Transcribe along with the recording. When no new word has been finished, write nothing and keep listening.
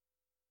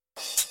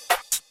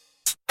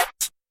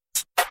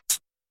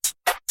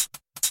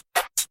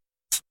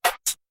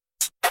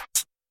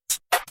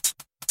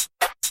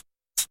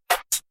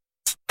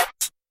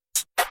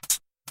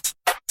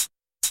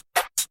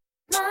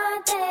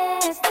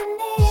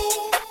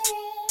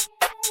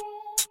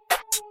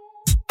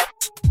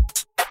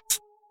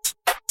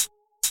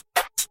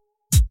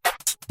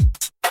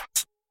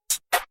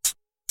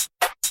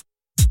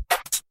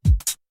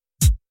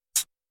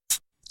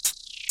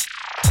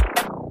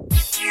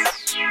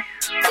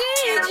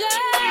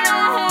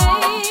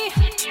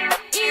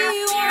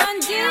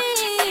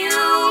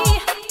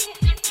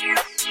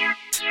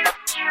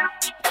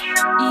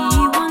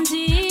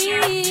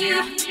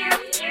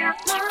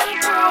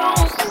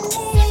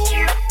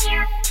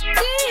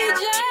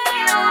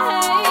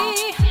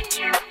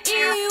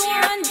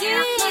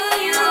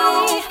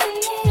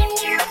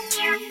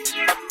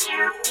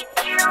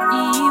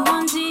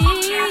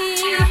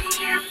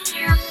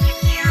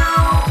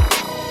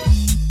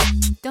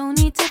Don't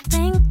need to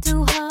think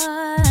too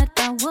hard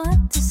about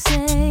what to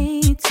say.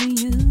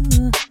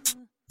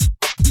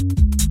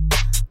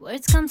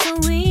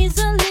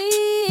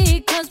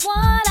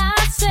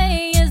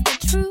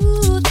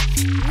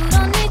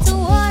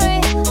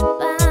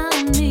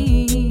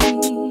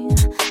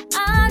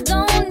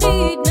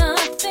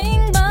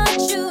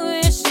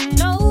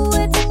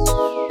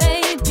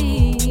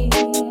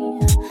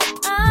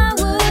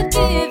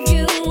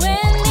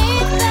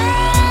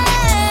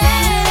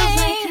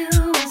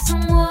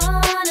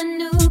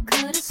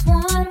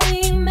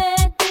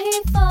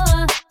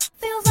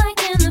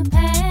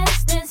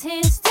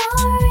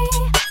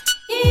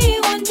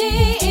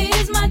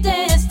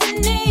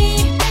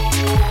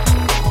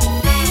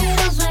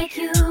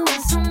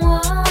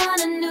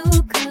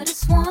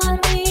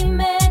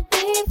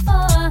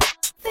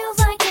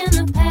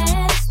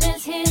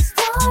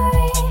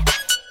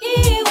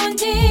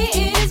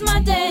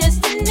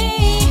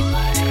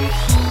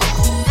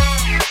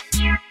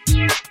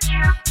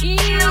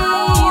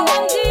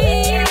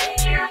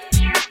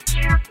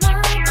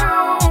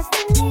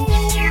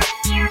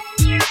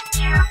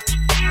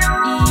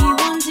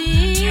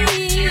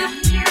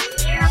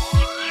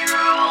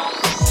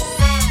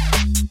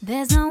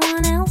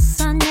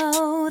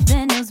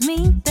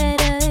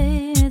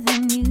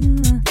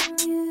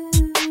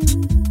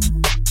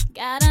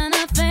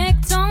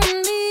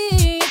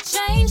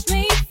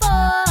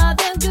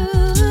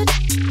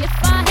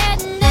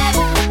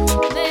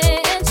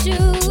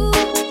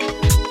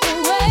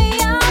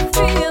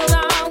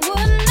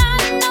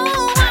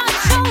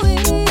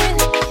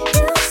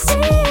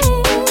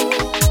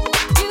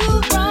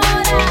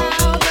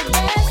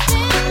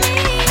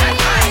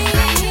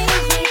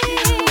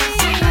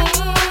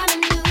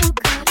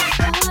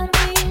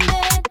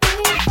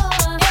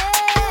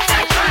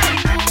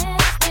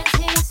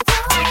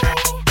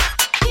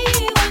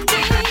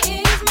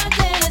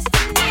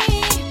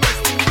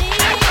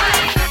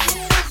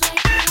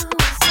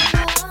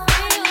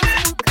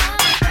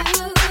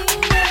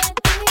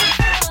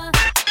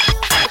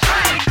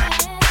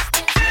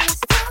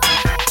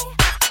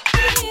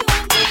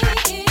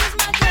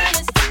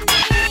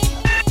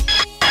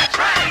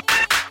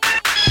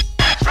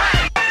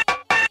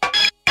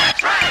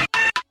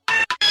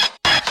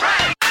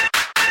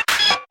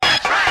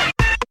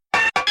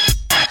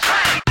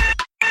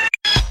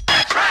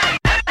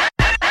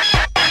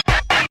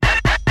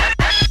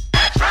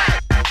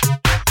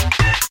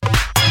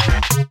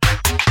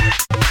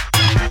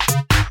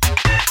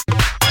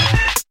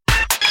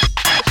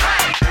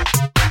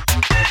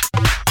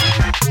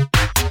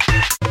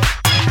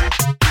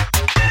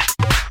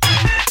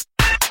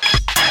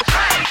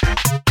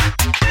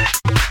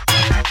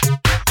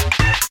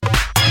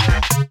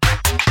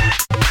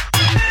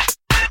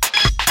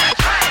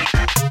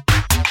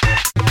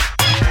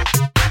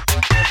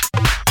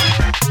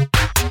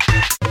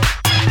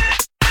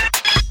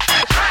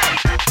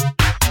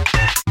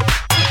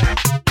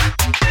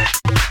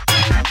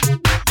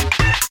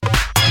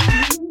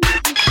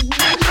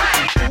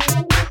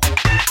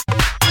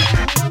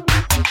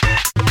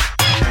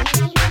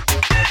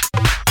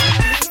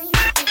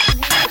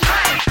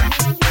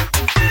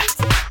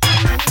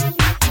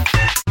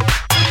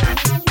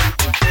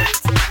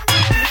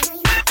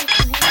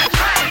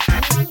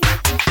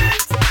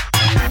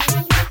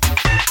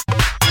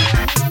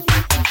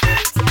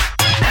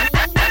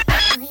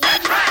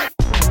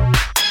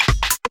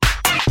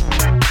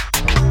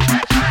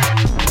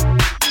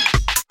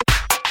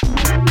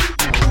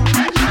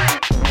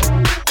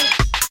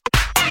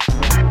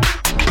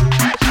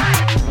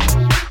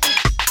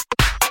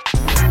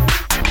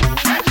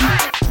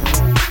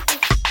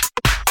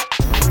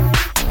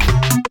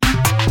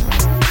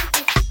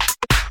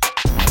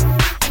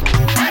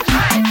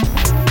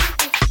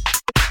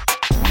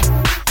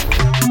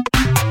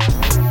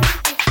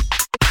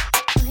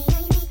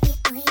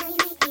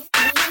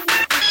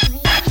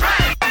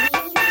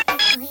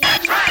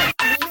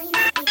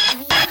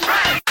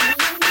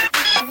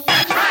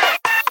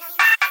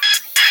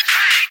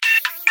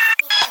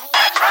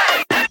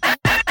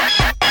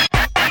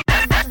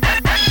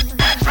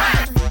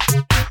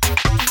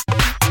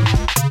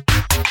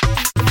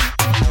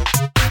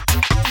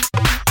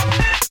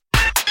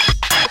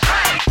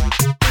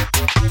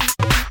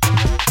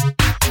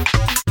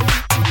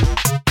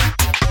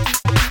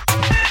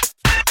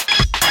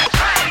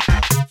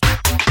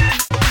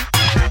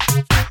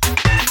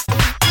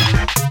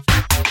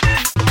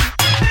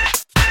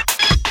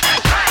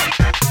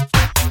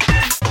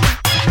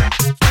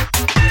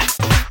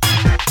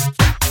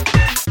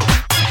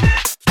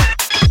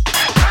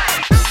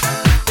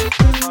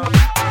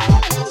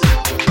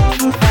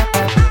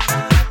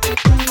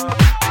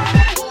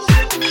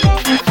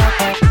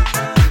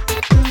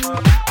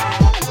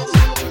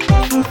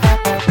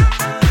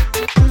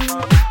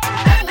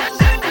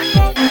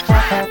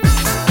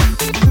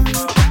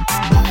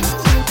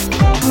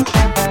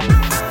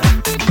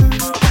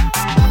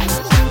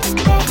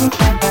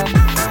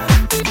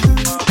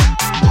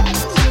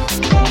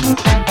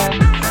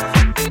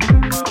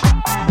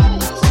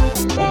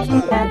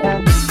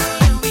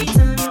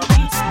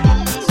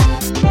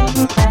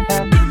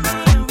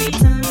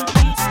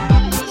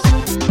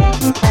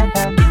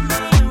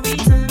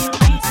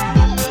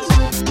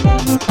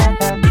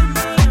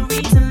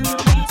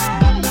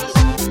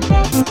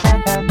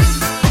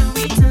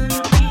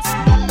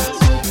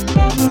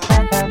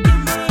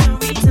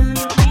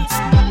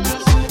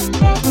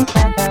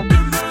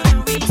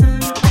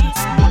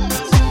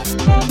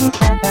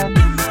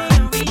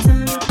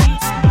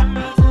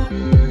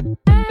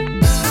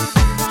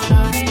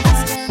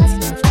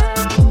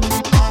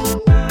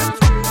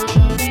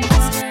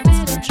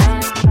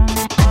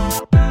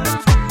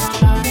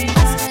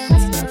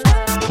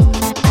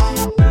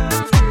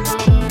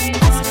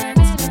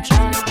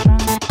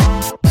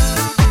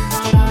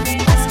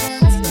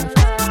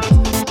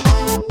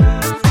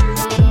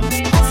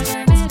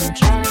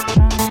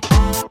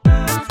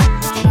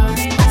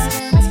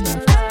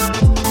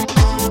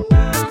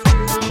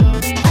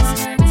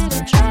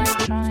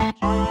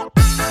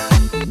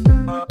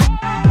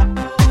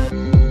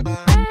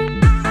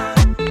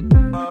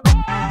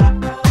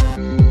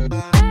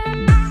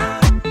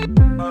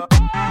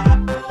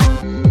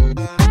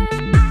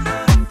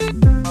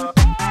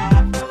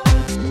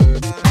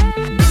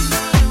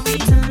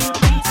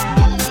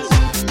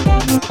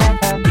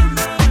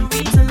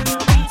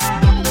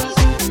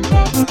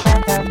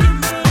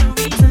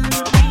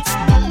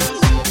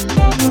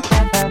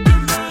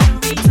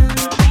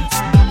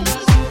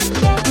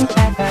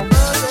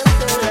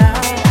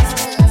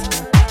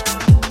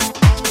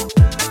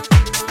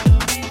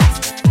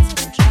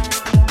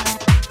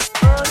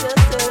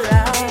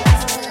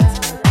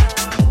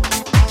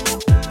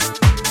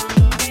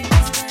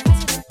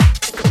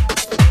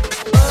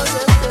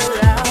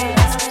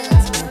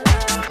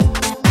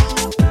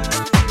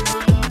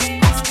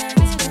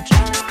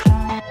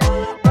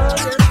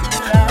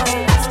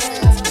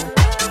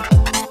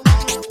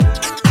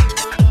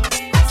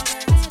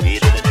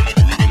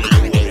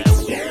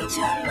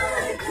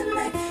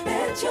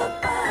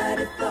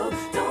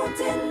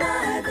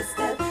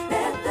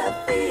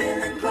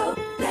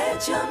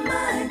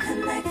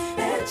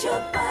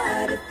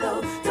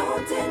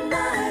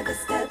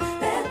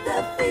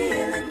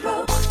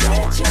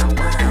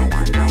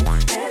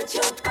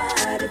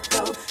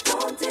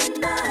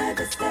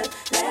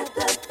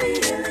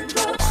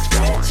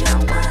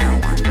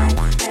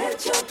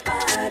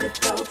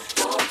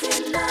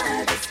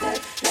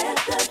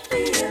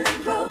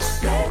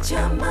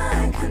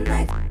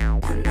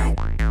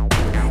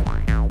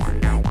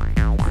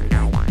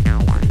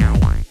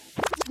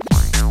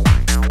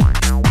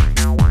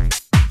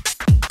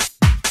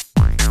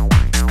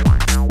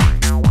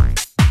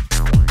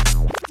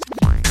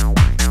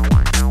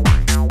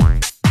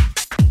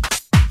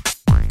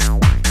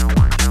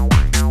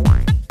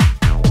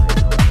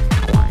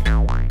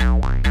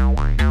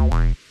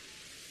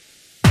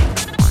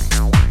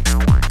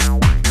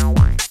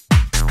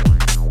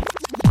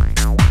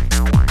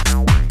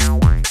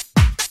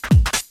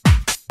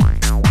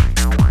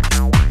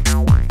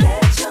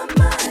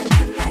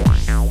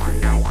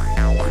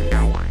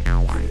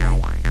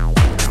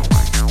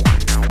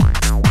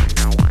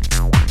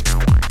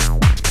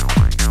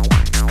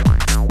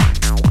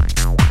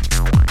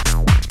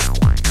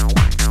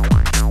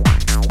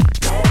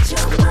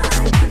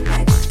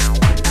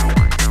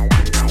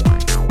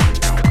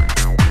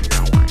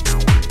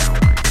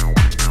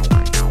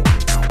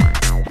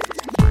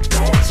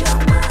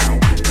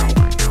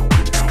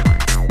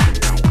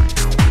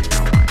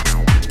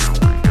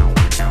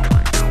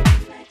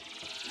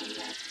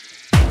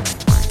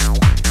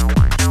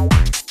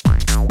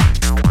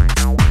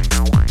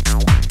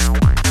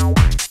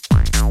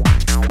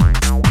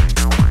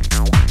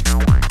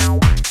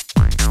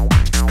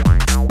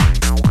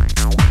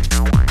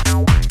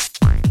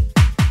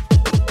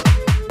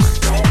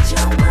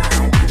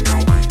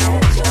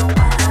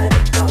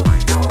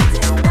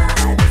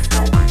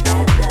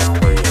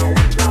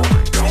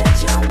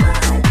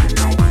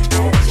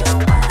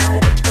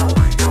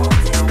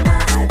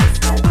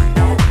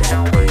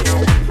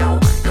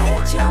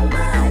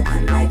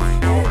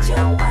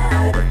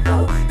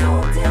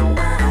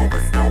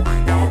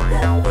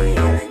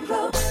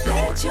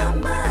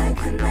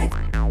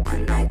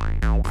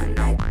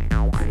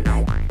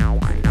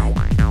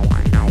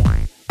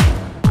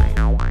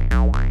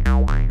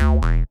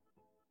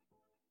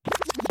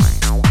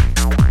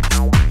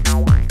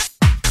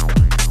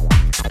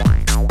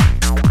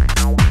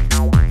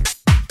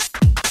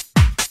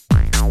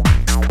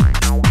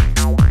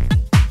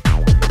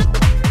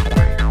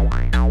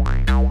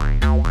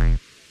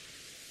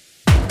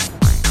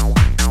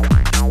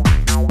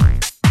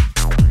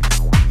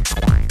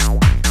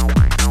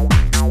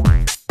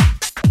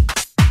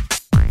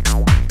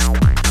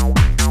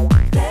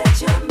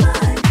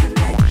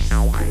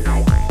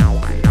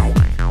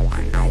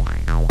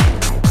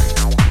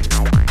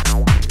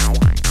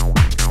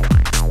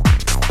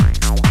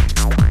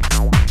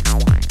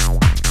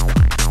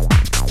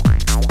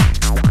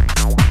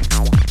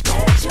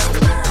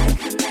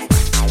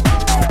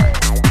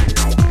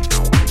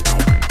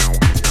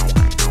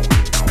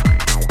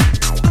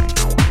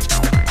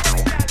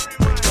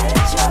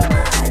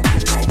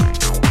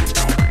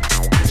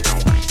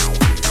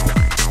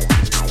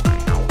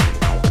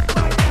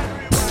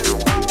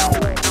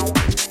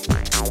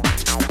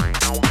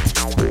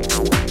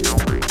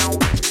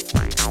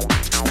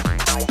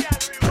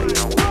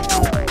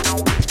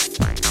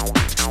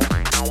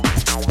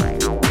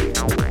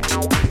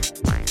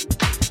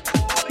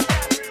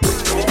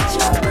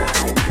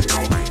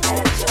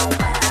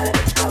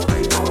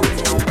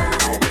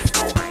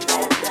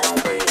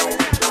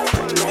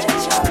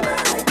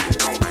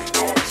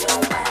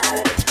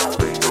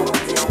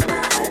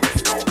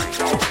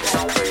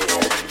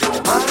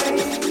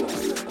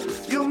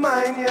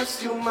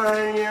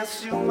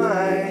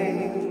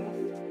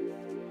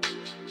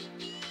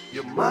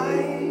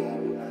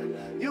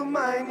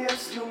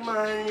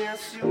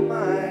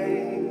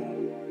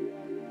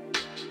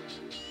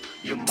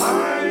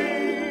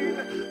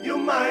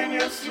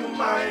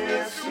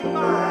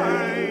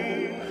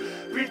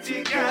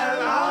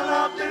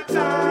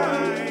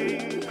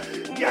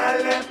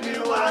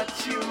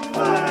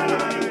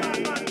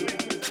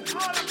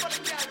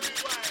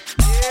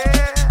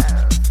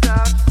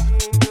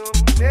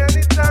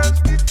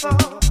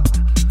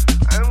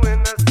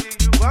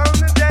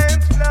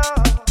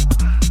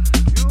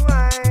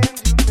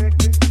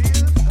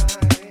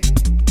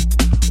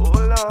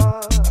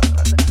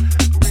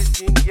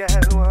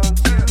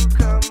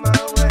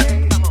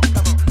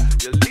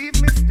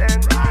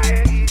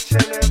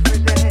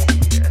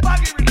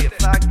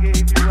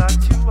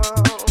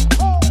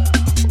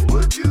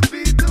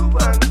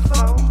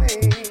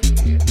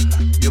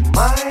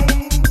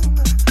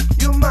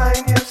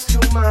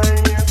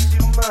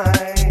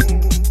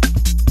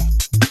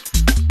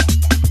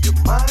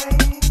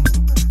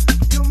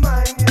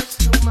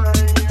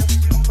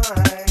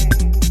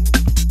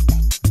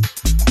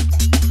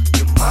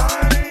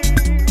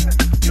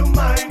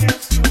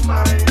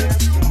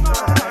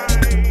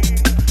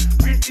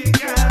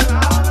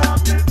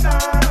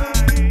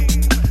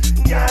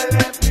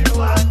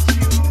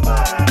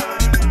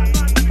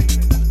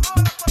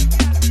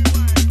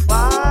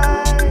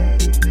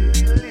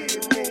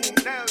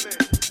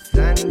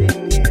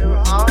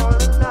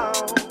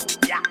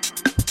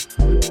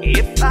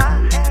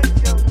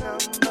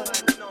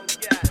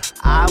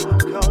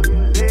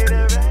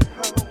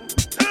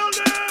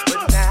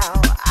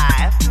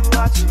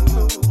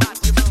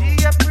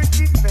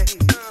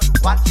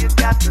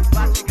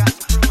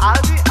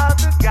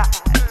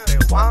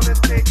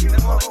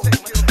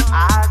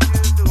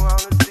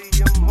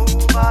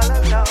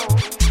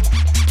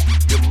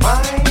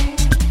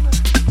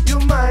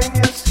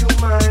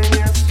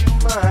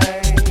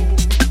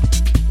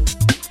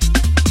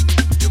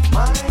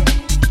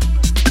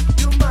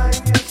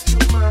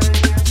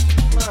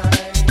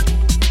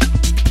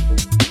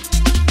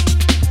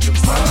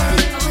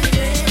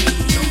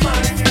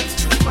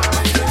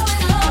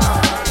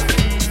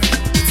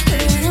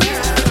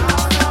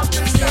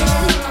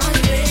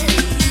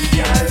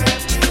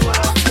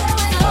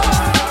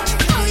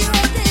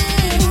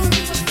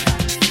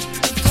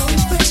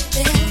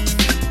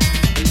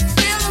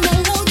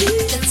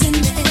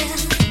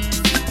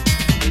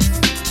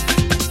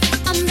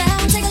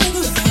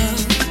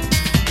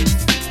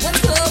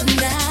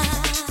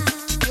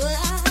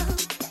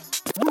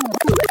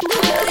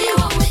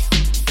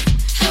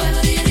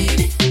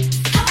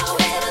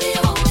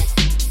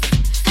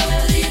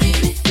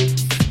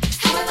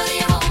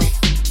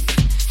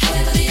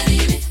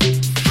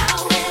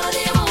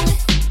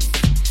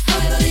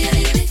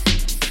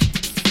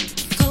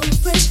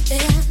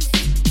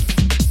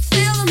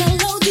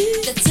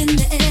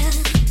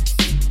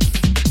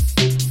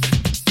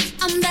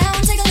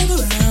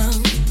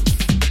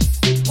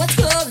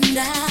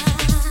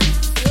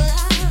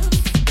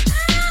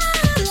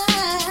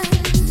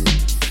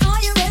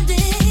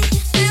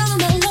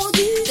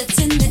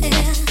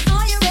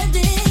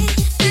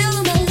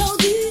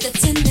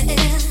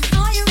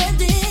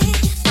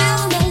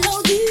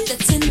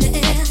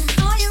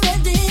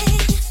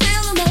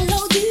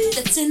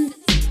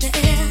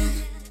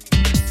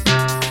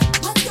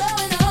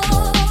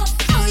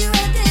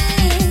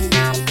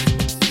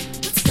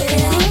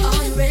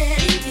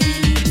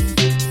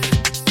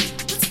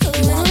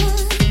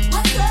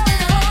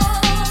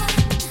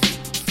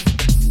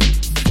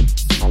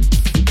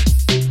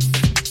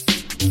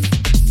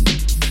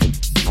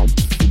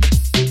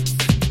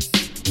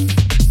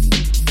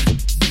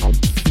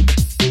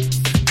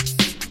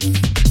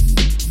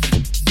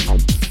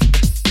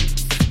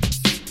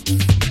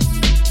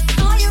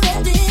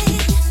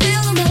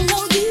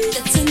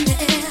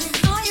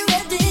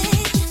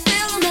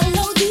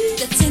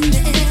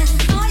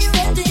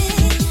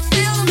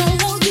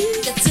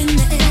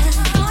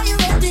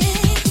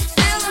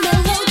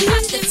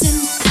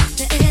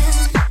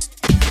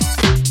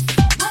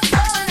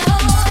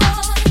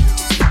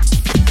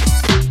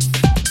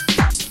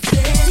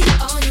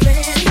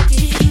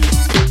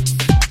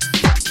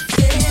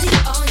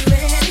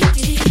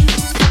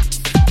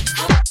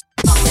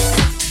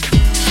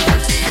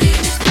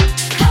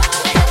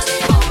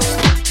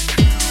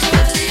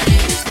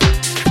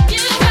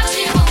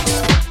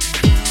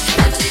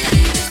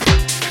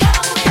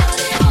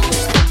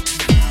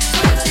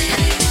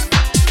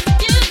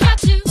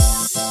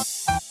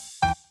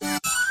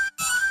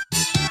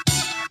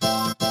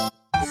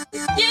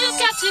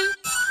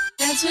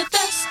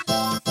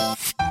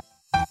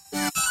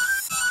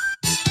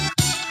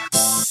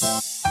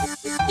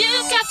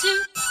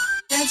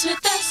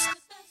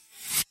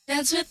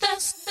 Dance with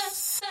us.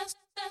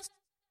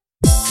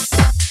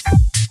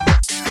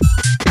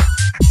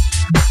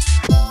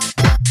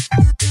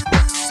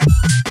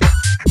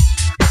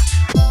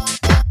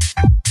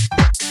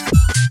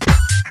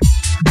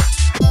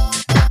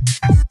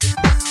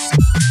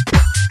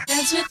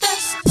 Dance with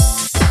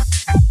us.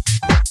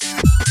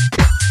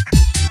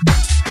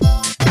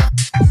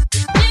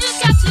 You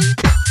got to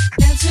dance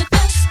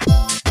with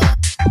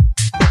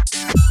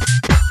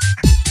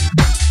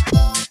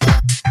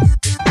us.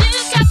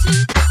 You got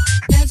to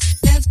dance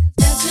with us.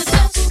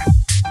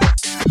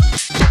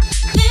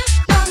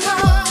 Lift my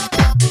heart.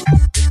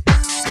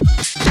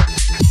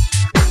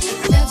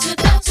 Dance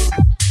with us.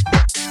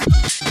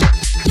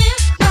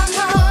 Lift my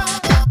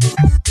heart.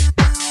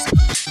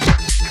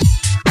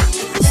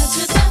 Dance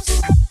with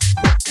us.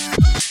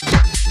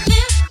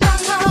 Lift my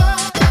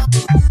heart.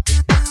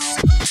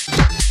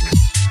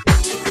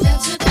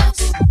 Dance with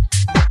us.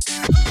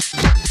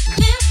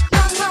 Lift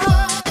my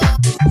heart.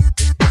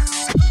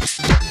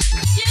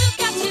 You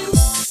got to.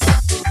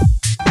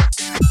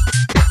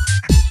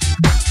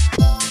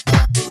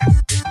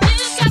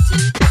 You got to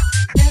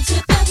dance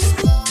with us.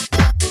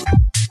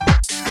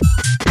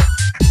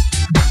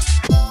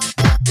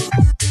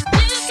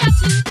 You got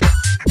to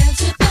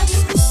dance with us.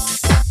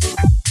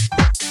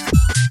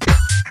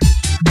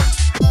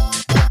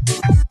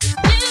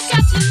 You got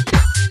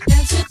to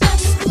dance with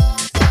us.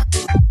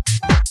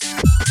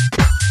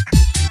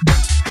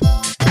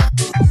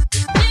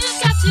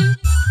 You got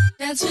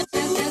to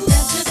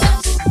dance with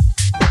us.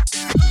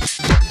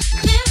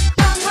 Lift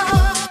my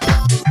heart.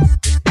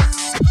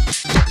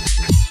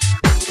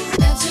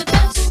 Dance with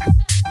us.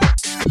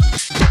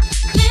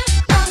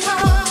 Lift my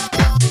heart.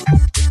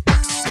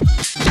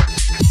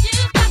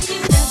 You got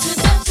to dance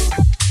with us.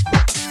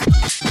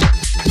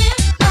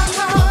 Lift my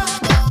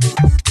heart.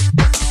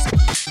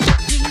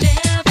 You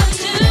never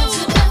do. Dance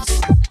with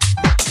us.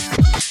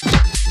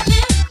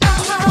 Lift my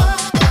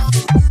heart.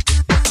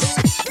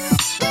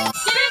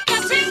 You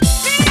got to.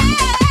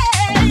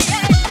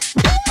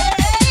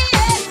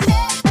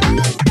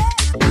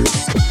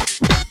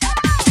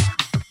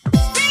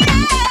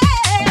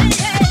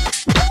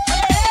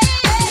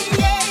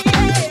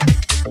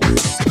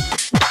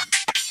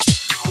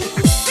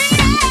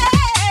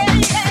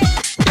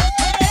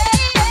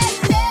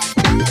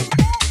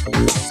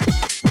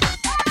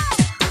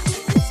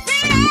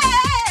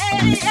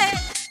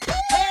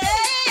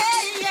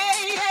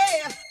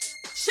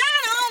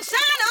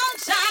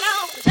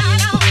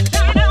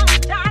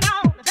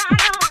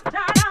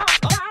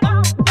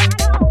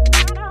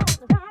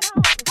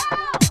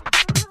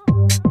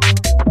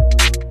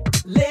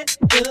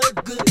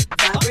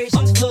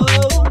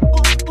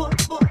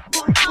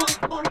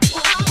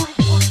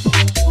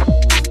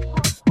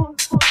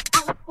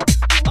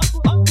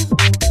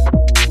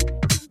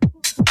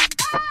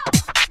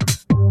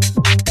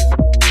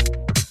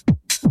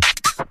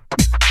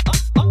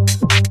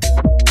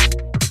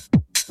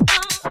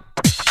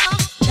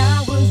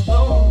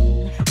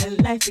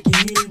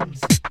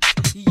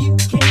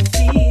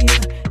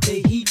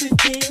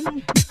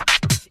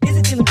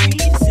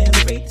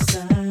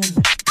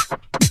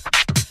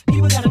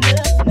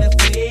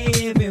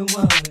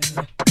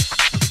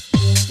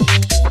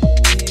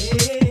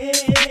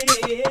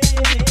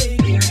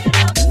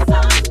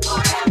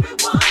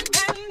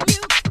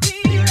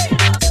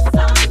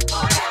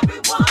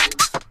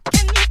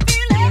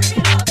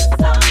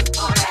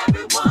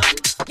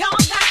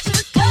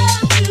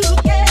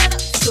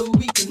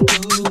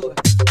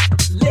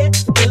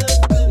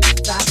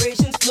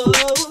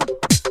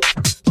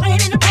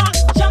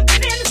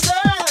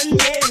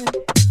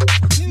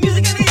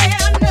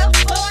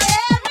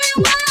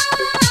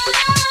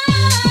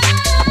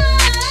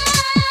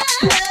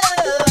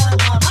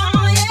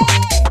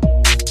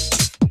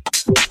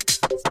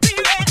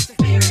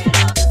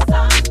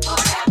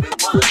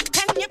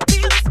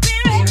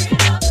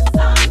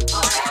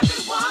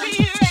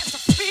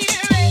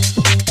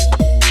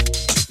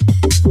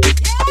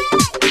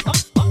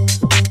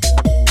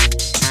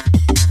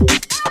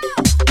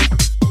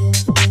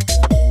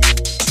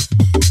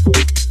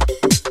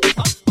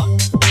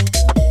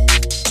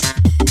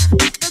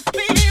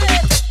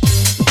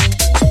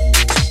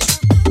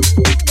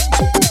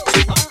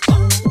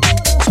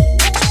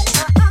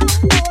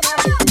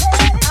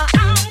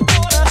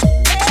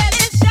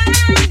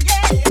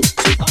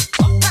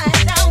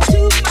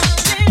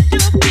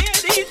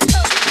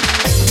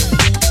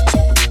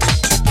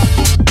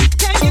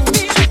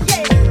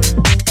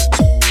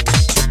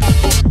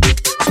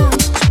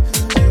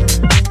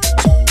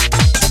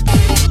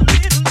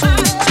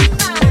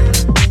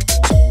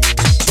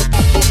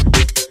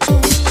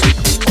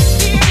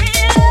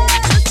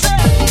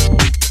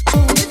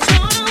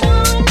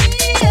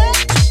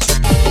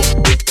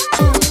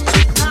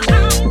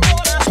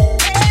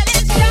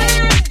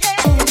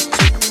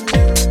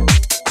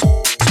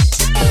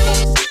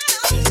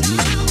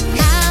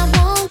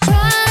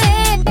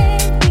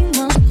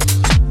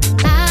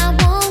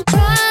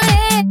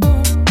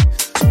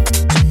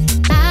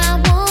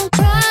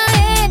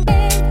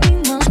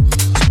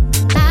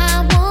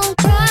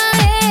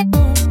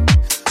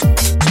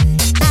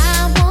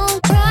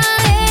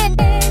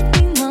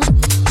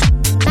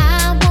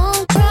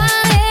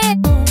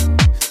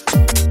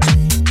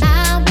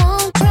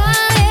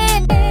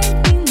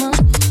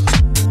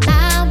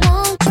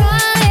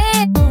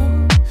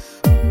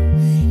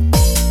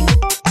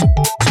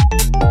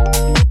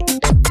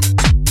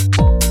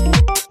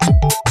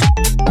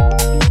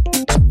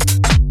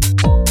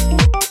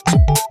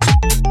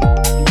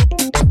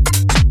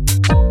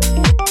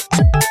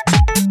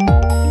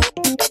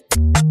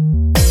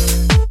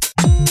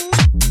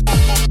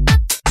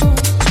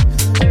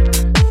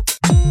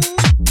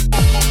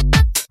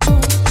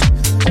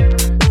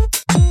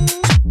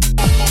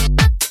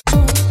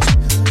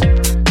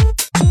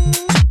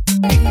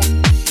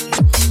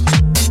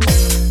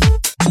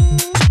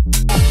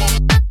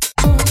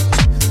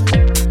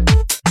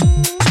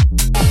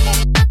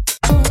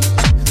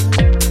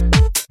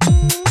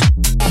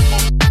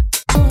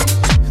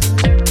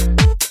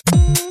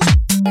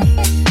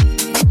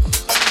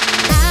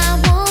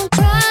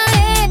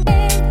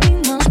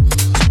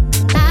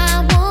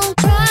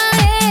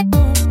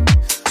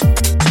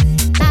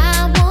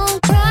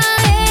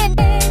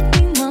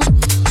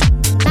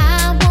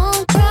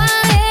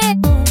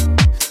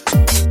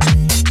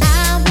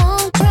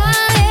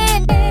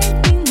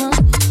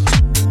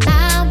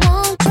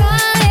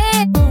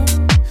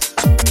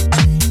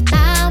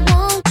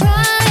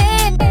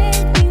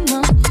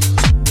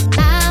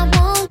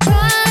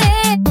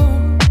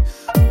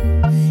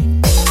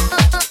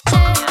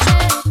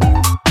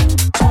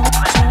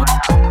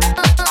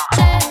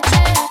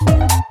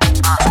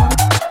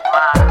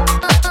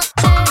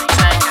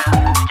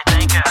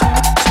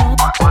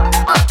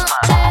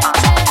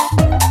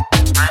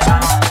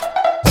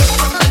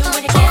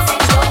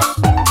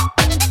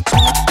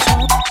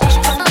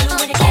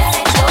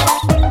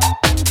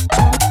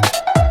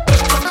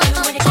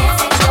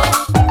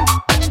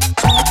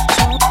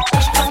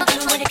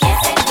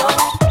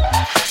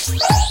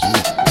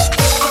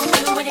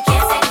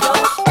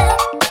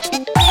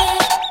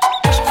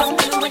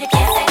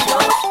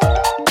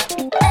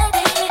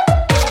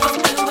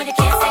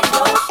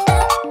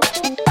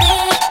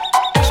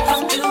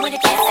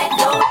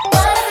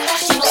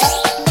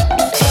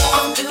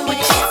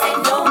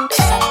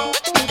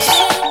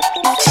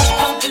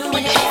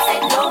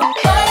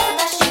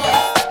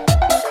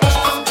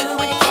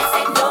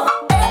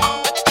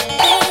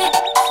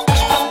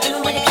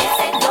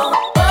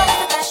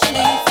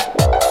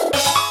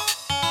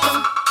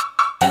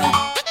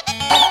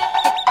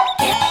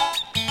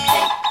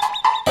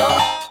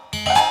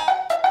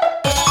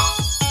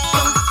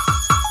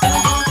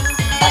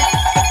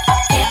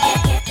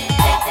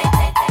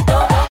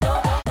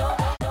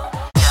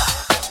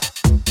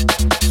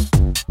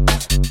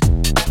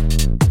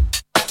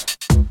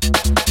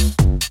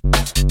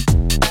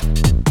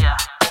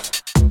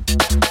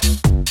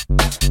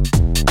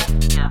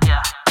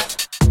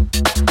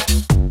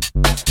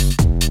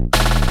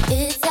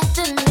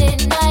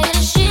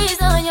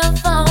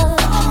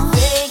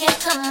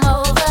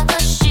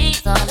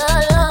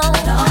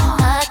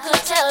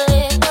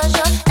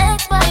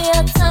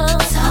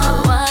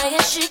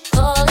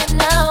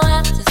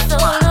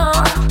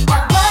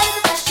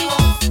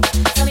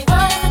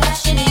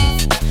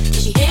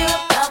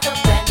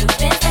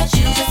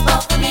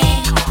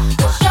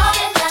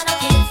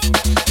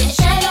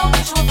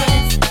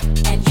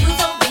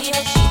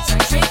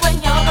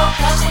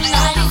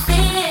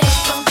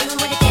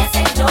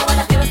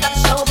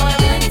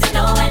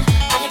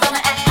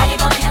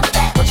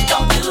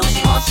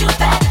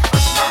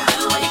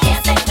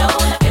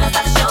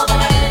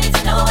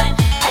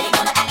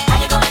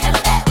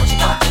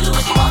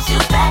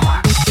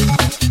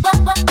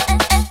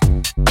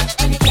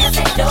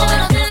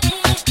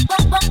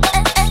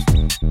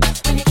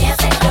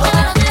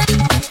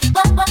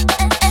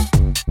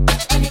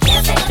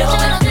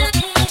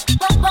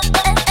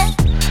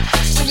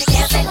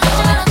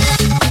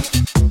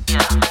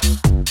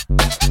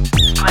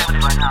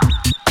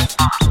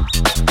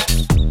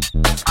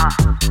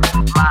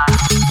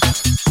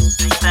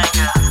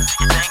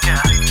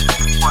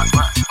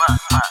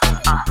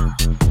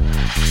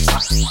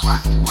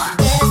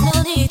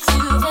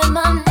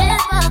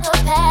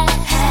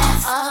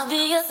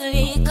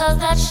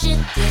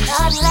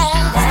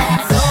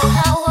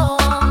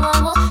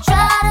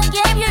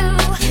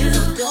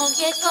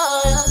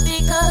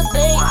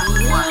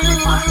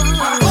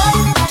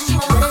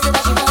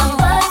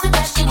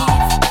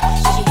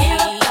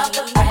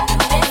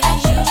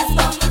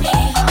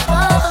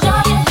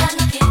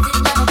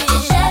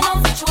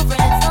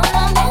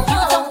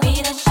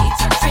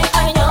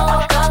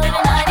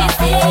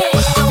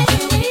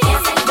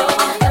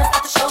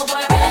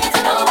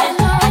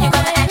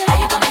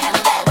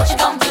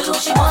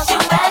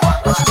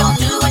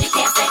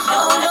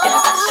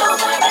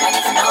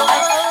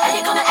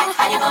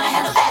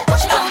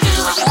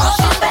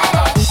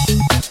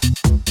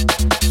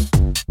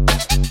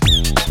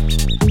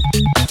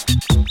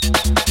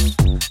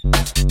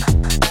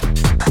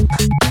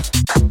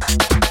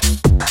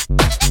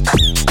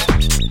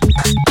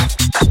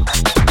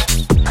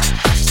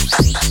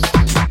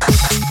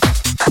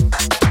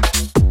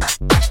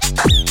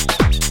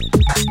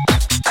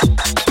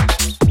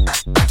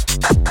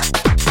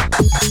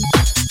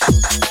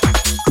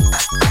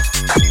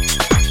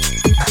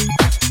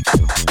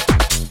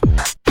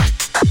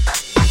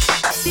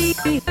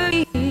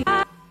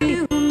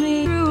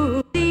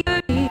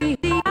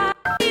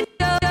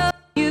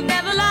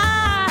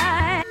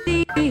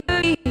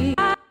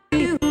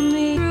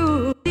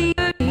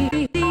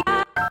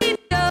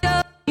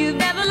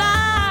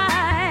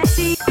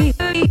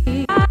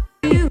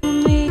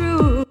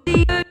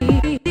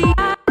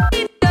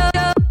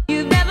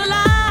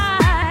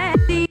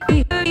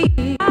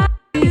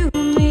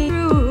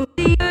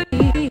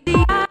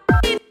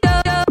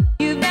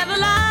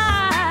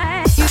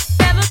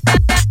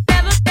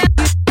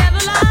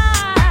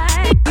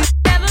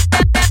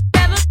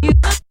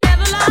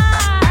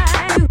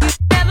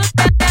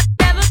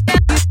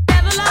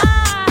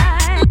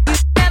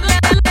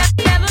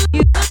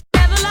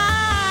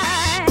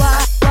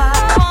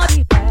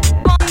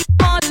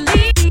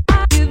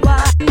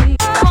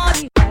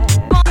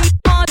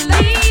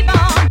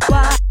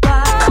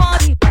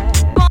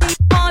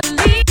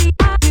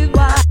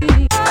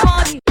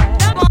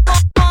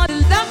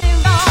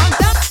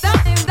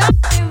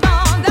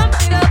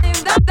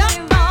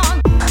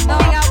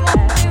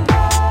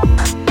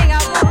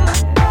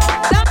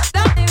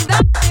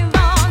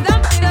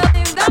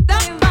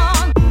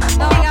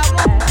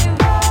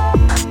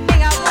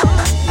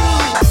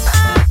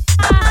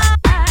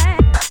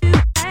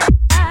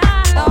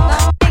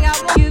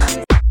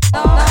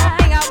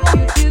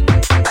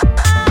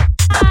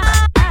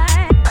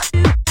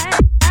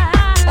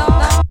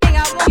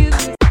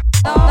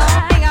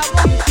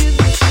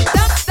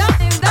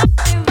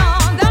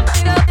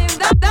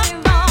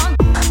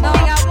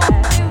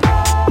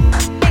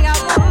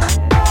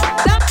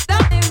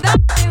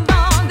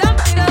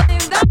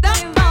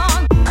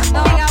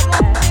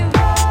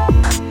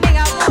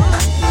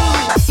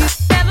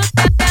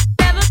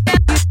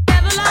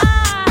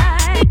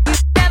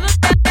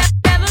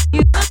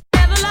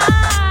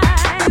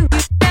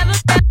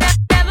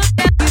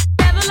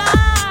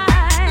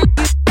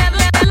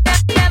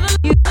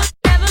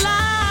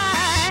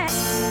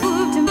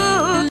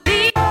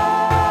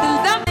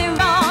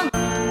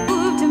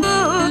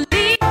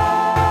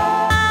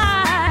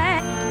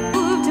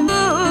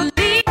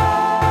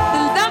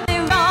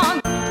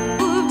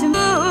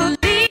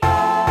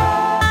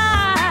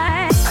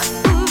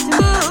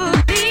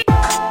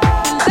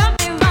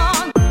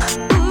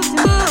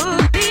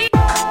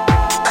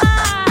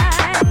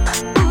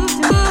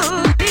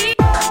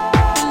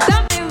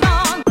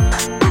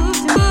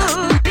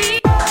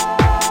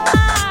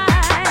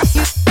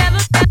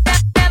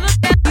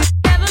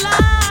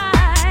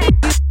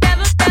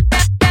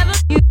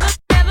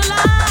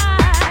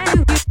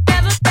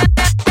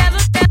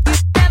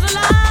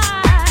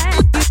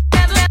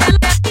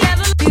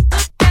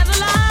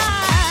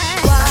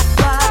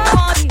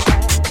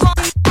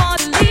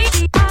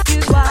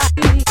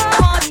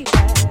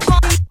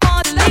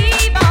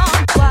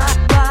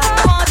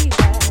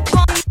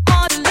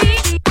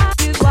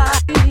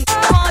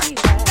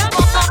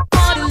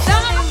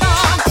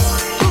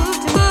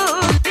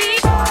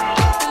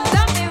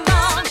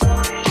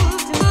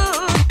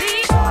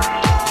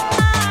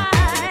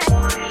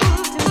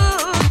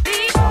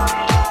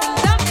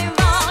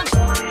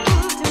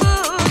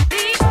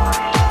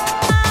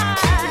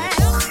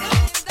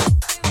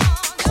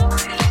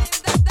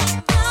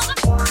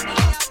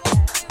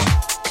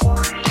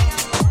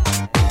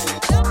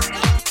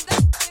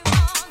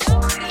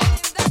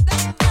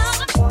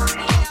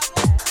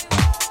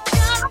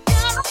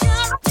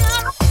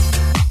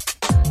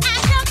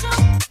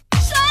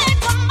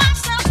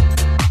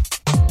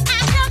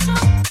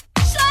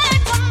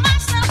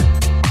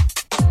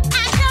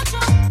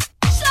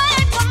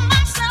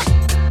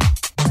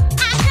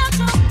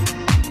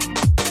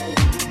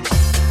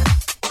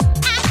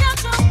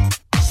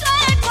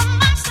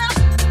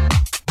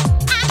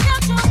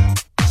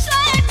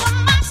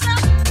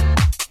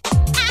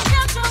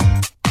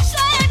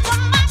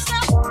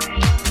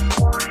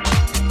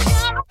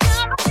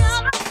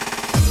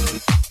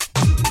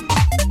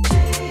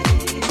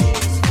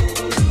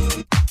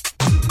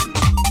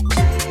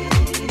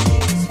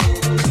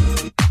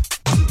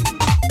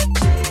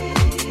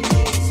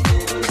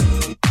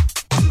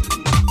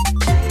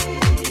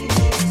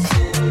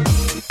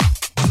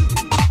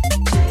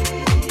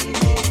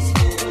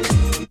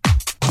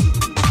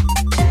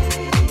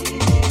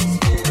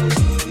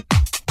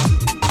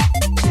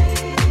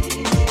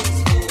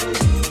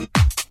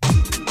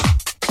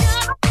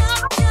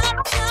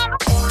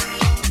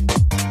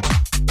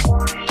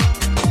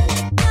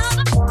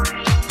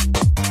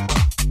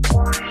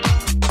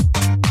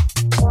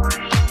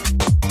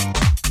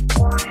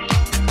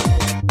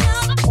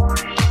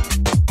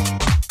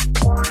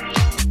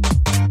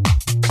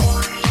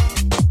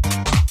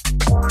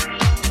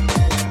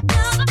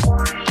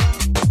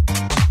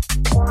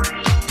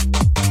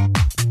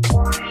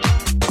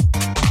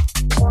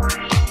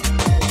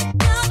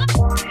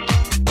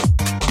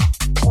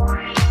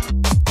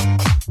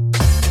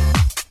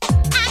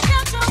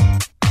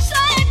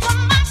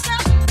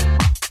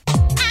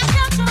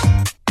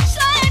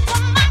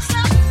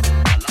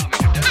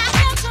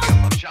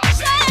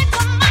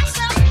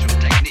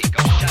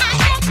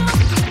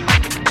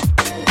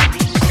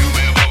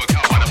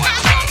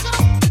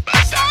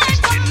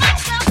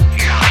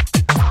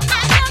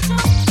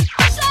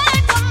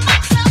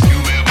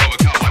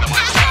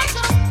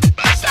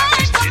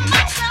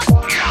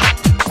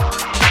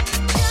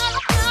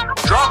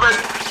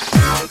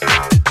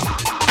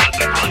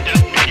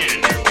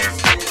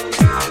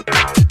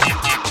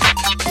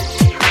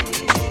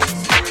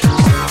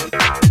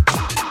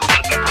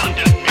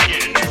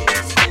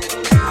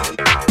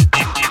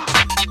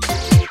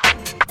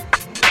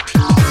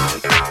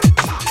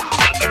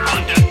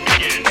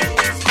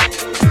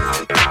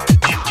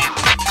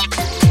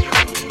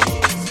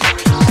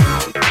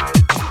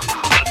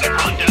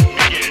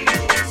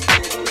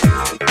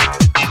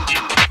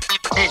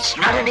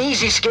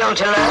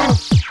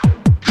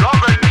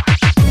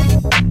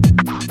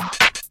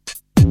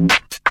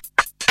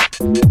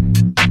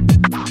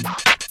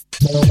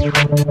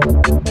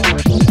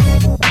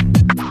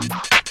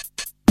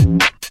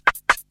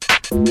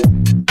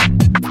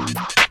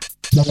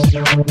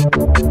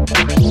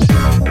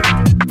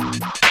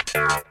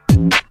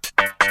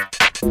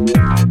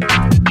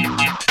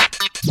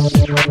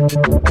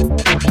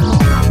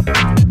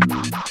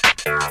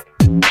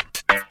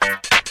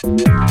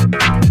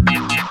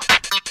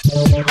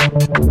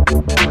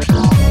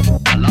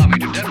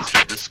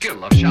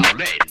 skill of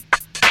Shaolin,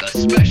 the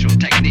special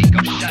technique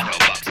of shadow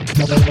boxing.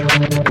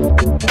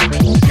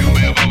 You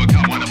may have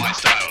overcome one of my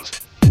styles,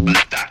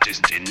 but that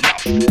isn't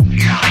enough.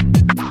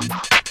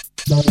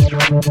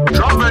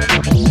 Drop it!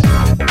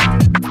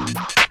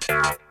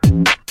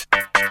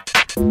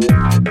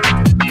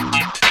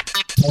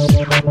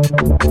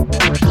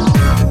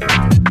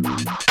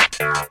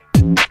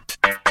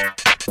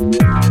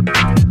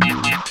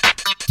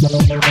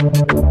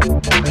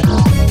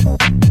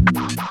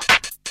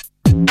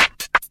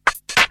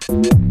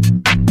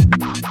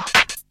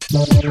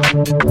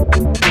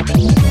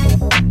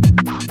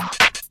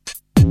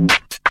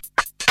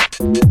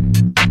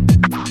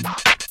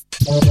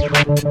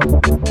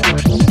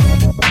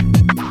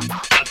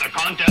 Let the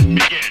contest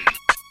begin.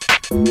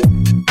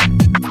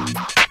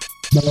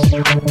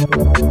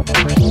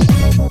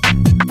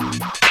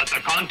 Let the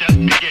contest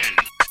begin.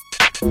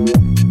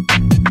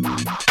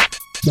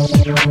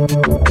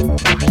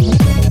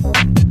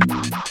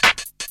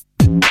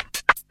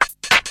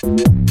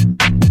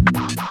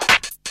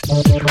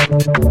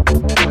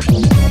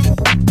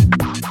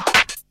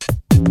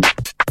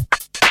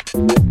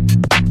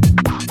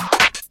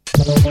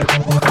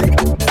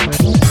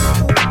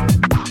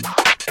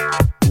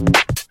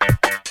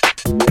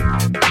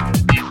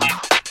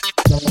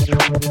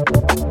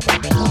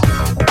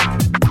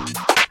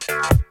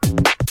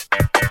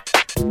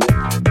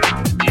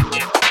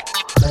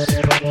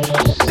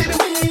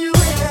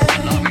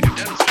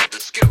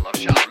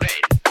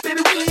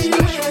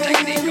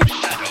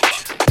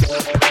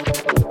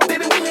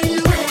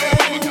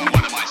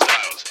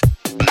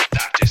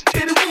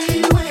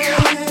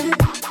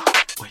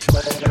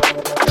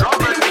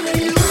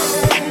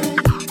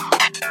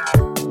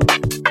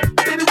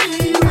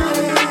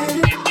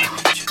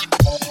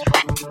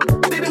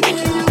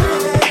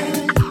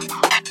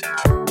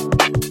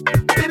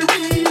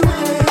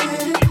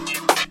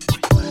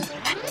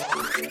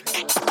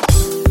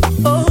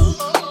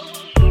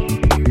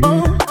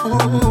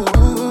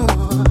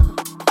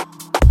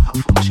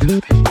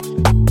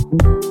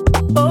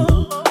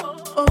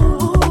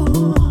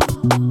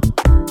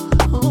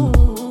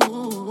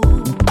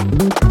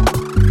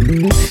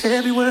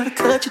 Every word I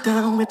cut you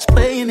down, it's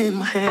playing in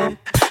my head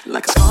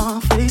like a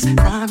Scarface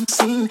crime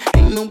scene.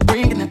 Ain't no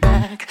bringing it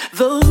back.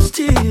 Those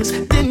tears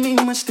didn't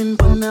mean much then,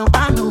 but now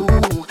I know.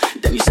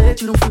 Damn, you said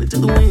you don't feel it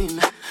till the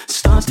wind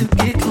starts to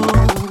get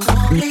cold.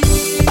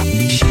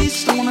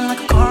 She's the one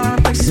like a car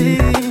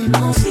racing. I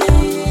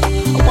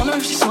wonder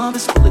if she saw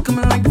this bullet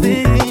coming like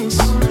this.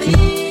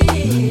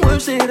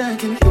 Words that I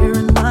can hear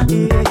in my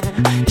ear.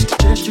 Just a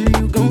gesture,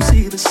 you gon'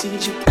 see the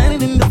seeds you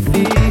planted in the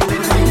field.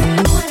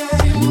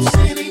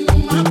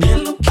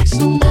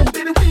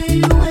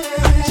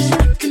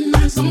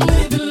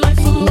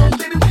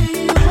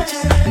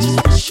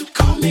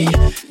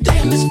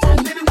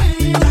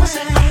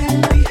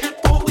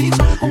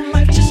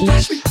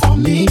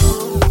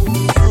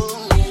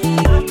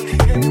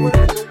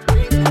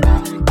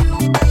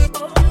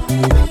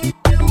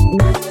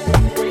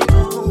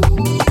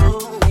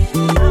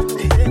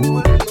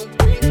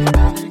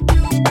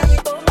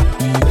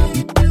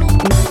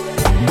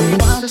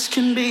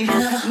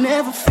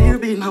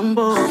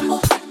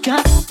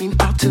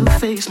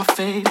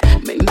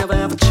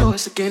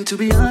 To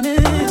be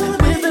honest,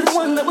 with the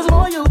one that was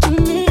loyal to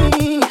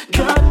me,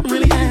 God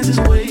really has his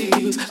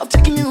ways of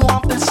taking you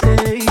off that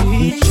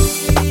stage.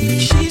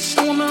 She's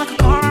the one like a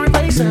car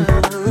racer.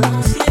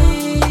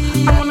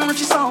 I wonder if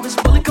she saw this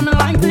bullet coming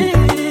like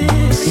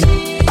this.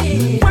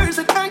 Words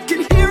that I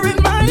can hear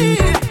in my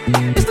ear.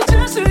 It's the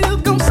chance that you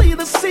gon' see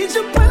the seeds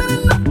you planted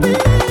in the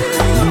field.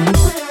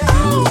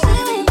 Oh,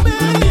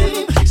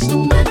 baby, so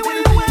maybe when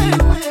you win,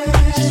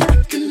 just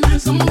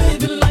recognize I'm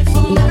living life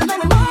alone and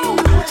alone.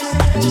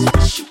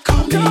 Just you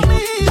call me,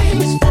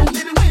 damn, it's fun,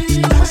 baby, when you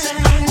know that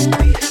I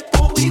only had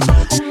 4 weeks,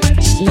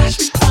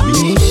 just call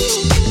me.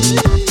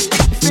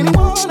 If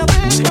anyone out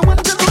there can want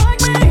just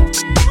like me,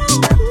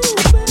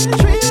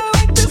 treat her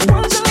like this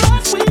was your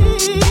last week.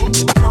 Won't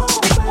you call?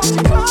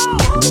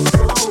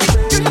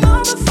 You know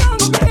the song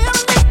will be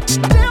hearing me.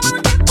 Damn, I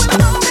regret when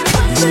I know that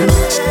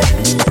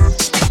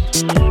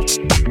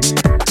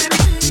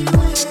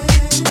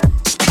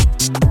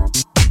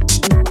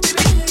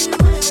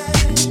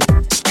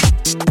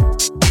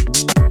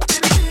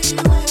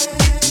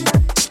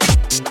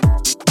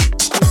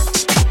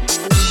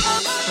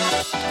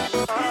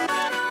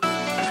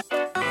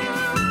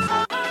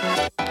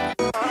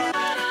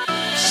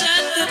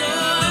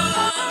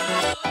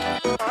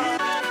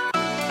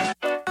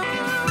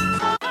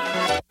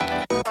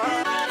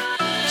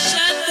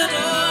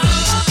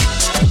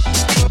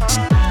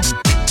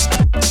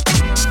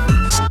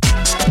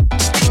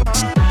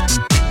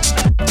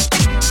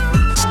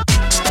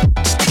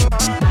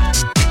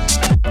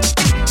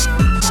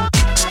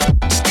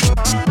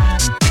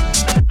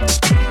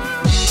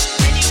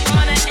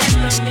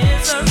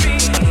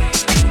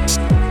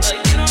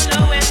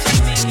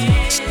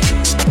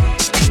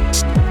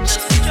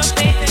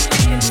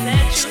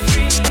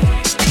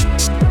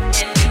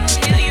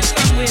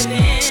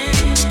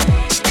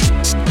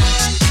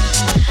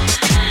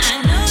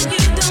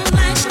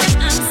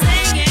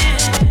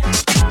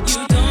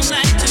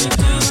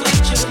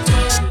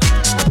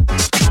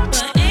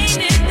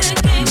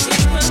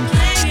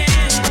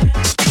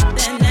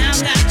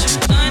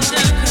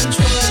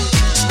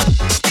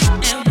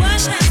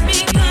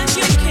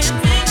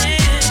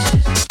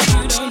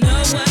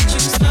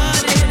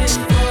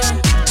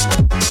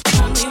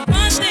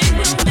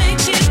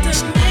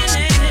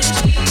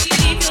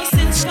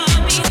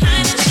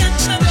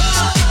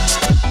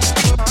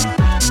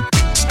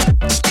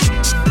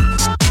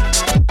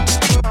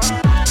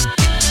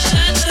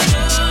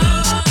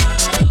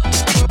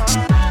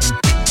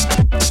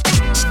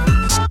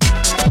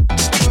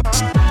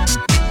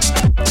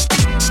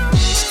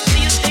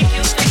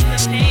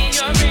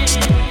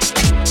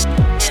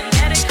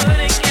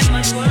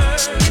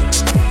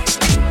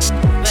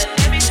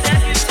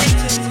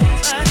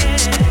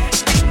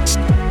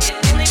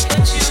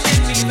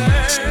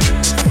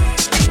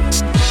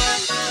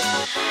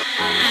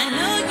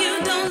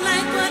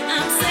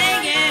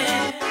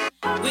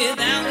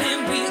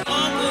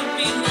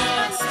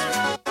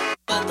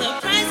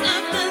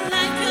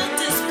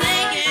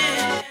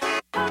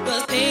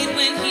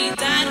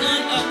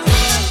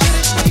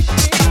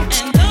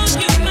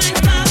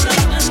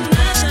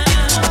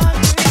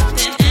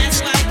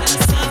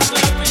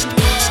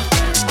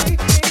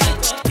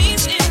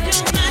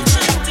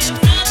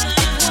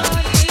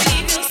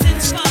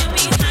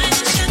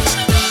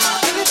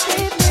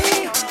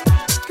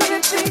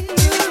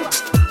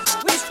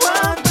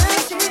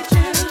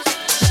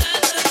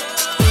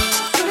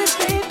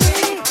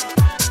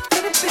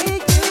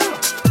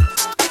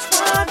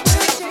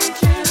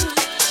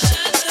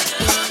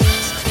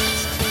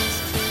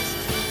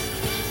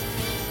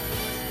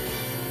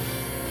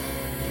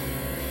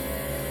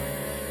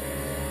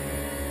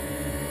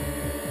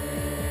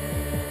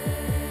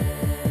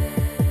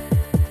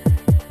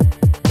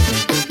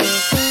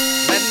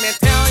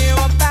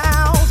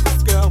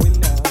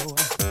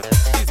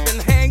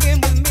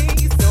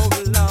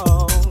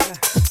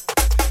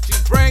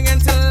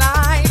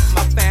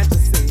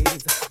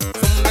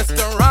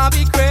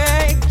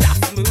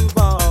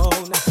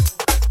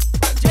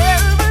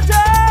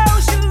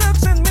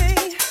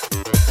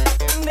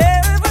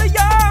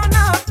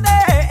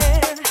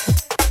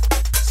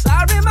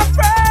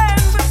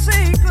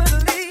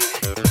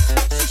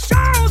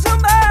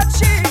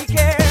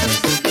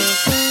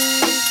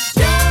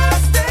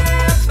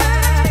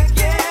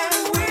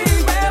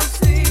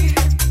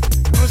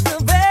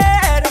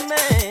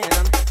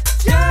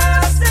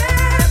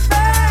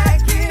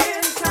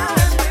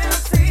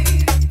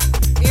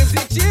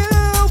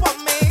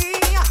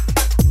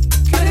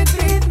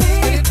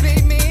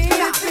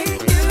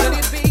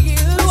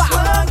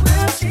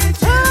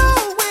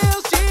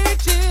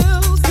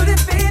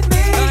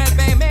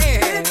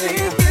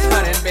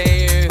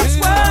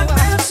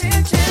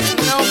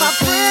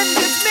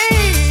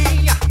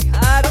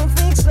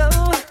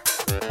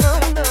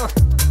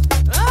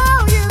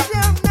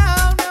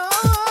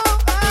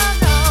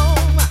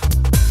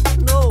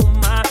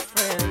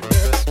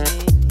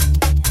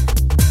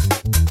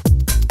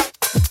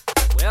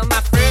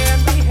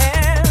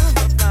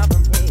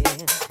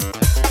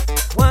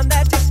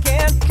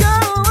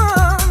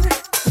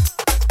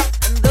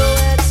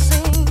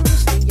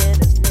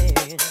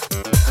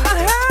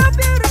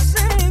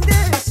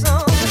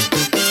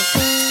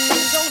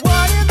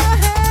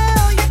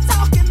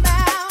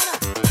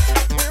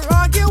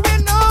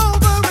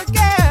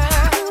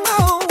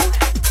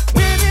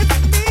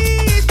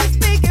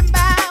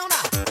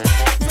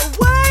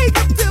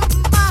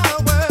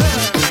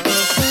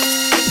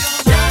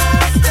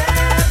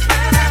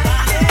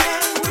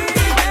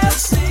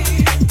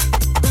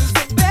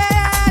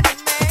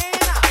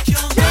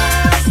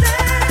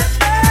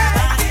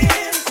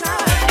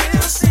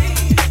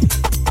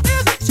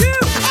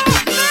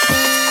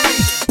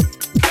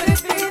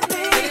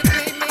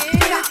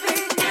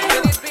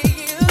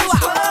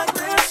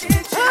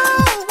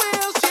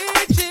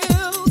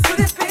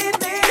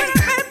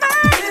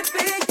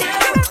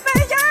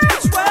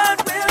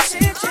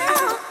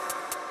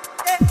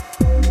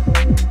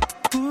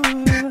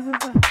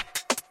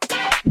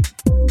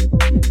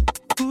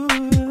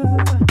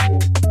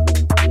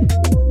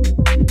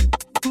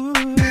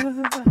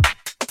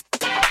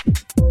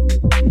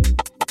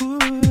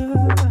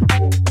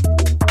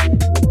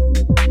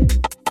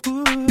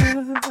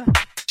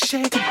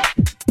shake it.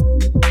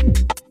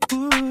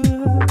 Ooh,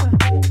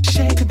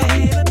 shake it,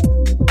 baby.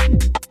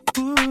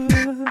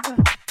 Ooh,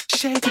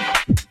 shake it.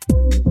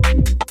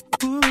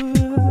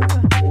 Ooh,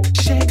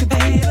 shake it,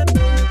 baby.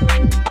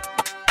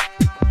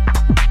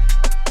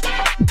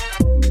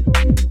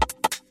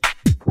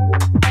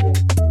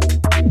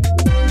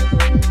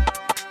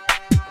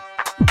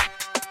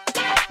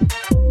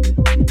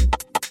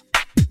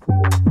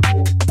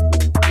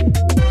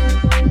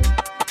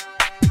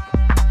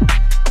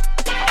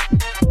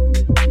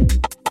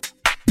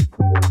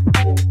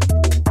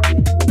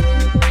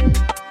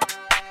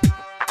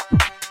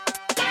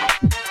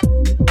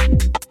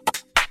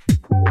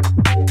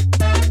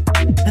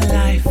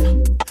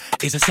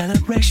 It's a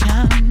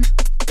celebration.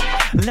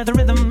 Let the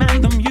rhythm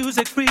and the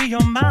music free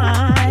your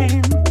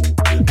mind.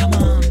 Come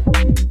on,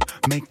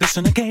 make this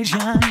an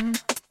occasion.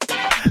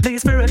 Let your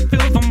spirit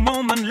feel the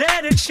moment,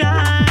 let it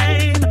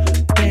shine.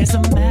 There's a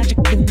magic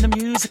in the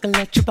music,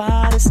 let your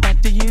body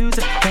start to use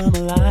it. Come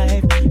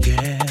alive,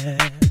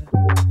 yeah.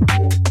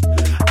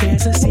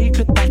 There's a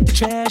secret that you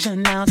treasure.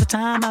 Now's the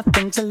time, I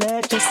think, to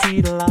let you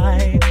see the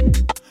light.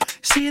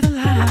 See the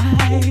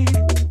light.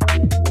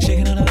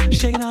 Shaking on up,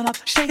 shaking on up,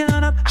 shaking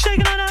on up,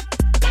 shaking on up.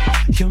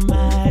 Your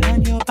mind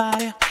and your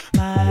body,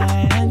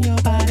 mind and your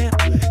body.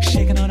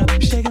 Shaking on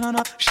up, shaking on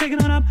up,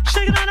 shaking on up,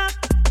 shaking on up.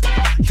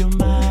 Your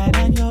mind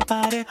and your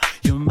body,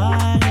 your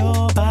mind,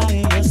 your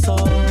body, your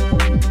soul.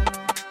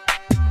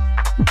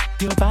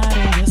 Your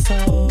body, your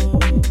soul.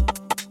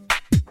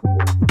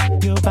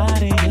 Your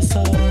body, your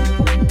soul.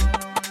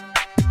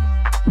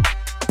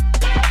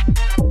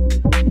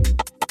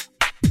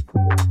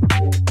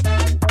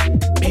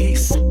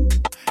 Peace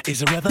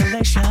is a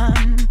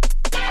revelation.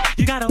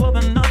 You gotta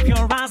open up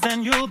your eyes,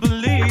 then you'll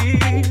believe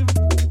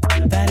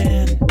that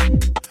in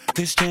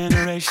this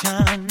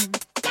generation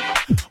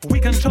we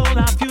control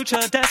our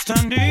future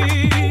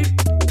destiny.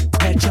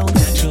 Let your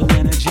natural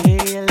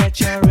energy, let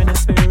your inner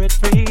spirit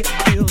free.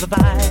 Feel the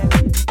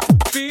vibe,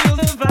 feel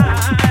the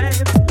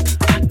vibe.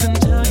 I can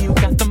tell you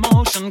got the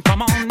motion.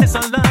 Come on, it's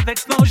a love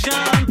explosion.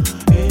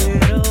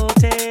 It'll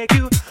take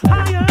you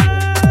higher.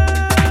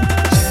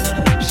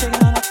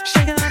 Shaking on up,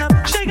 shaking on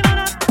up, shaking on up, shaking on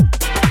up.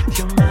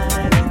 Your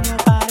mind and your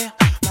body,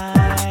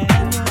 mind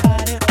and your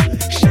body.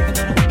 Shaking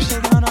on up,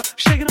 shaking on up,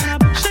 shaking on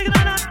up, shaking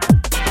on up.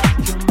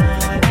 Your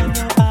mind and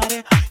your body,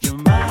 your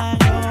mind,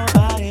 your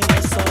body,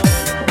 your soul.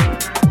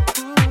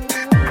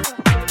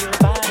 Your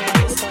body,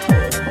 your soul.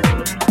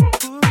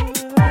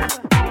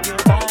 Your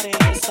body,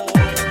 your soul.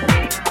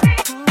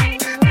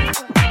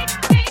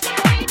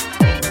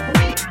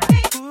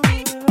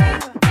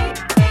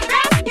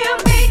 Rescue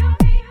me.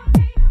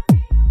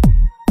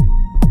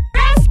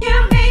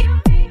 Rescue me.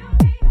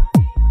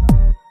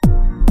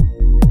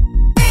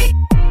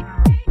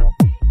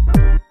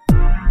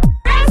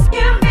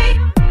 Rescue me.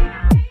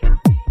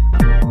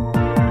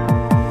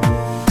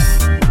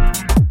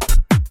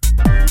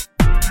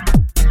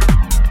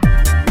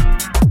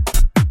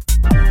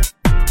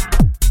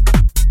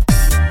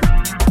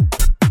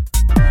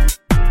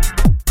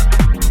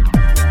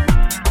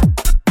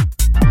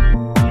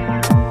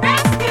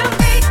 Rescue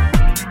me.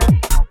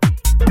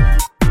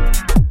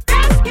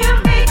 Rescue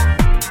me.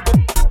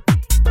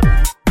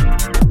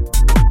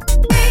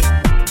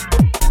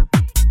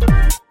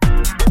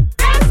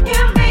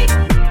 Rescue me.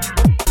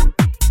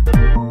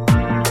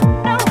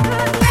 No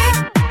good way.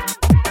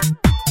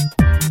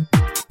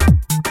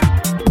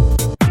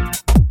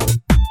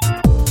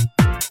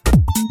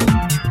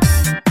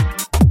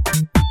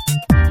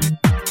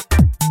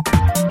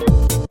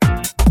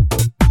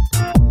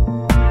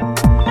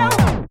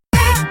 No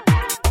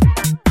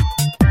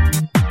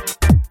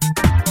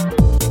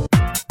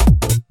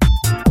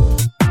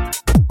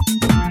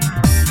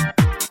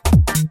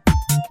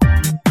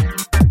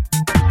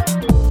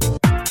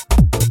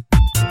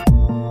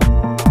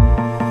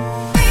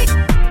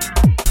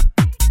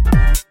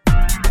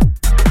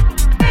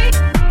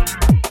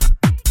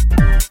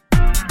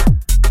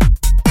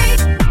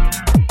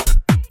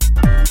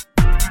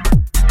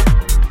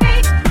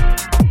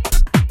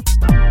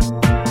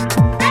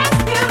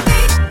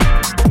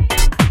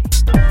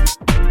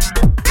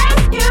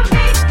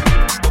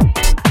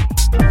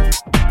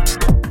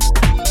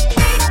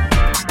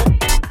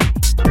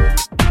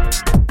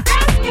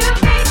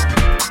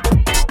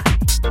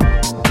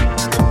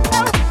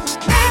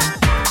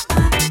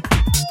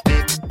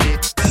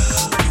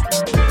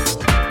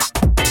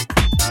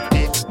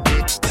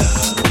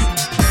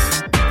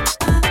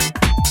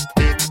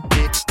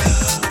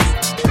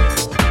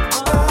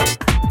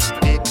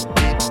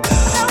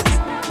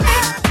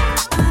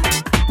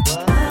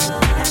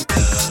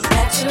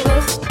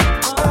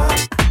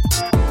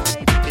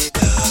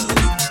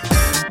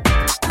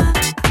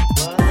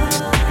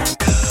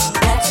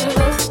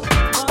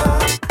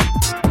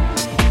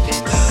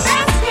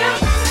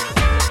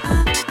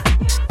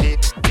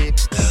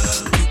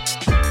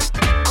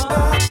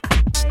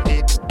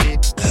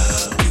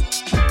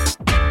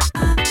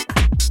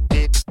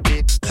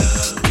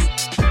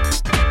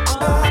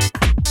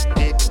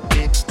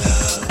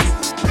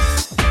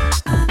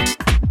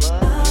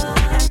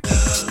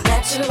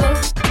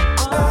Natural.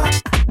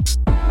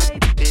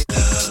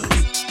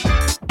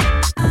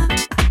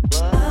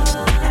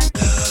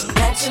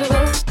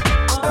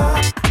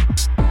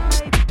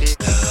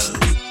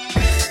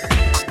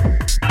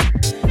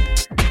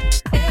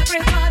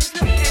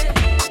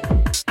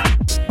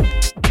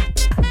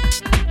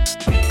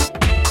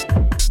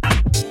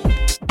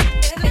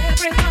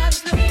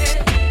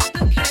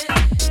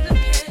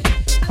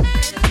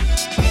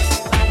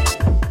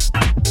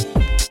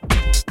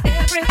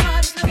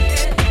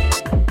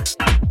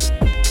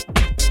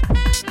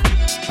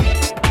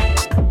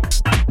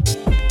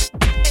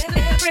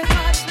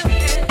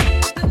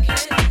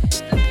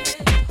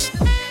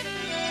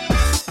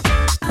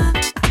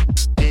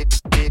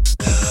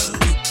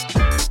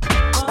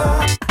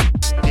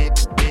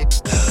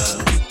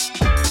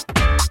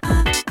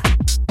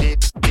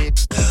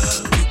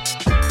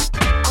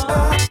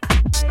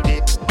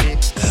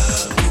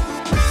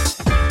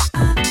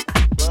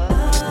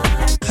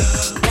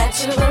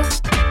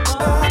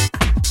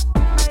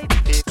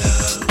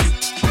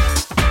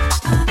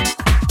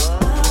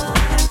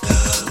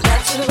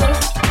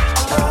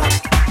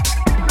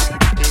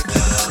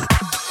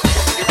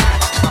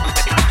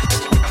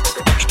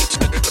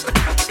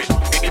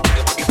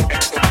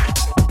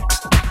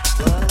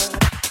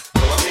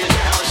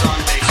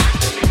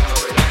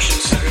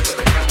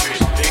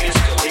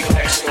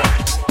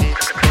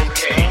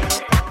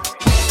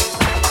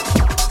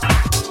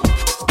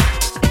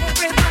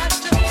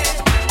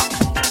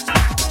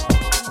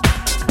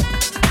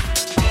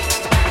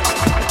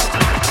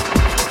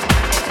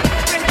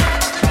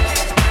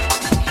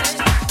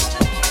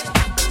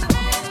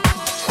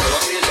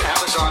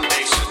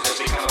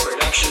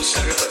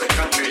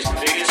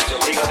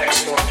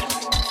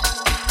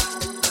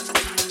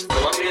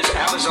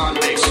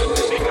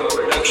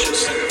 production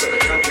center for the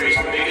country's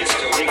biggest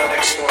illegal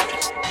export,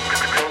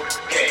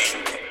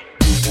 cocaine.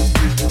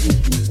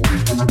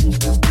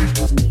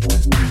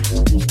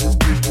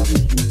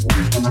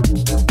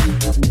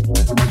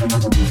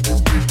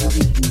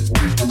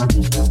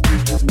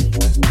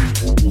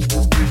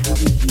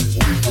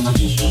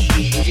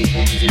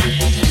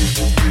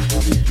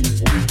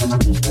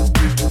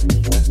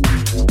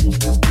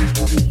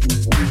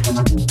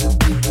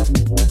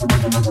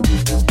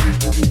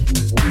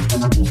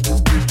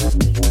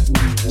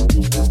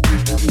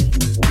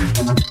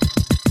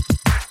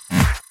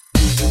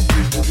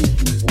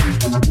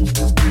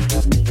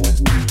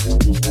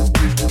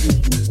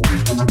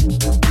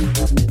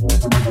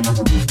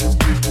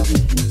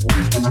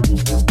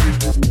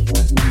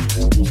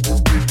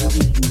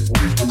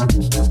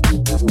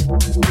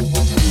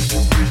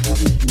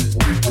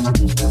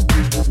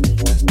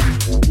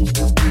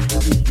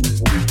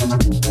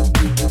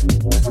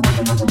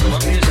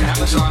 Colombia's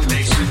Amazon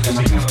basin has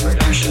become a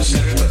production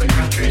center for the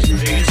country's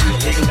biggest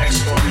illegal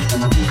export,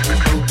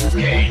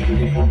 cocaine.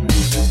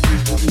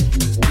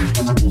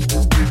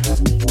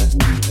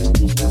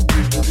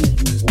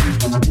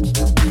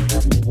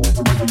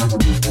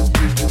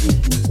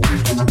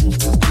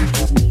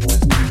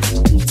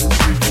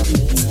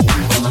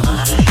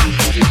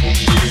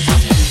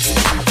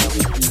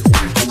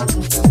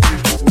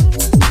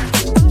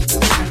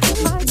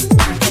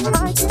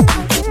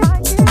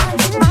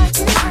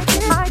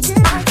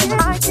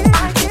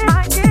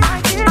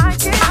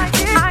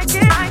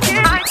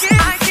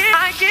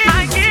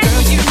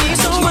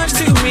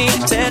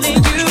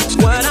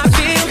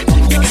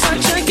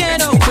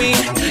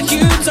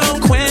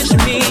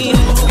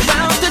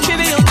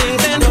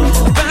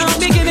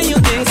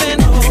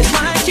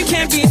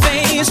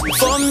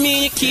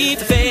 Keep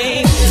the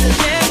faith.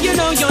 Yeah, you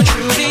know you're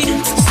truly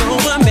so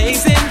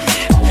amazing,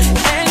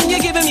 and you're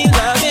giving me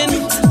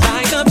loving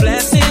like a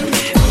blessing.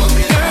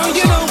 Girl,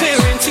 you know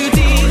we're in too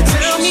deep.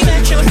 Tell me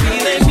that you're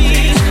feeling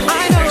me.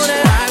 I know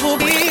that I will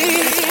be.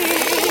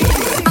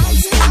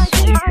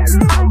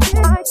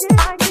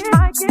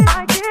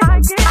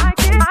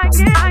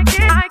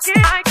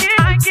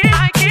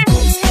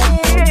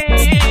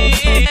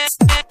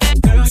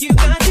 Girl, you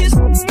got this.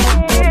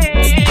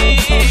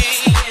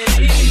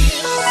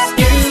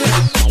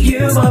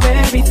 You are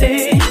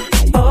everything,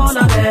 all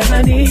I'll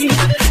ever need.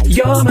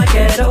 You're my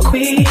ghetto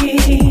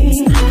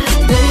queen.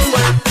 Ooh, I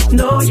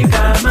know you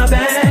got my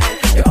back.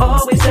 You're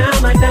always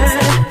down like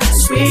that,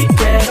 sweet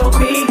ghetto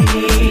queen.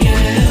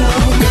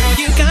 Girl,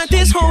 you got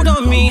this hold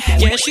on me.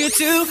 Yes, you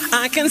do.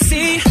 I can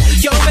see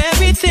you're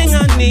everything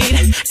I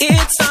need.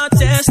 It's our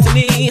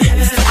destiny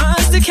for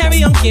us to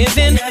carry on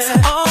giving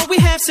all we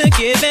have to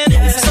give in.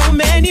 So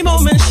many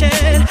moments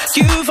shared.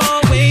 You've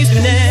always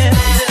been there.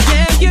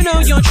 Yeah, you know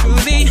you're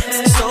truly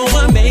so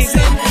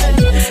amazing,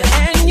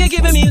 and you're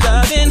giving me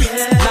loving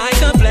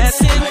like a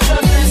blessing.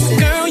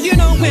 Girl, you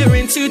know we're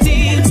in too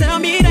deep. Tell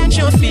me that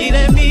you're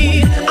feeling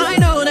me. I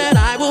know that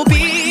I will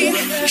be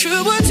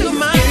true to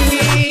my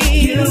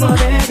need. You are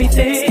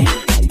everything,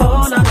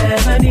 all I'll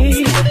ever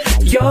need.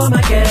 You're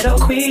my ghetto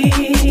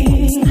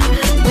queen.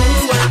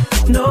 Ooh, I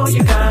know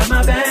you got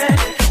my back.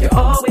 You're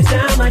always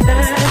down like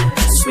that,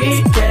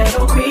 sweet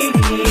ghetto queen.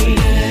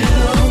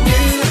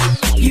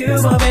 You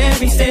are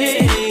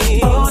everything,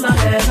 all I'll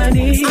ever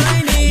need.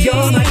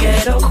 You're my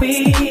ghetto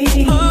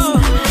queen. Ooh,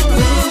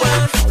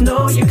 I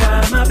know you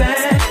got my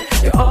back.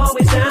 You're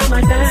always down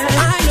like that,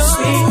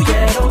 sweet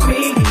ghetto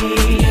queen.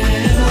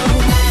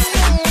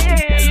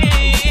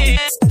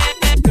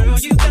 Girl,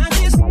 you got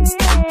this.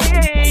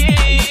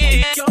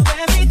 You're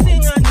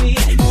everything I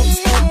need.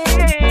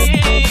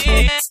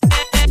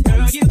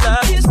 Girl, you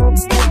love this.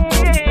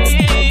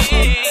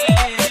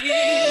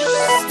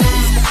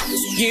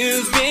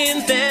 You've been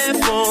there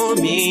for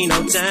me,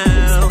 no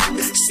doubt.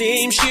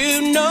 Seems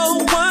you know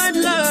what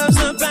love's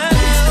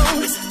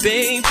about.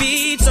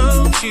 Baby,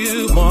 don't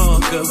you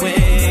walk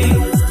away.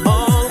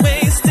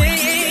 Always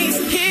stay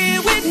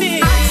here with me.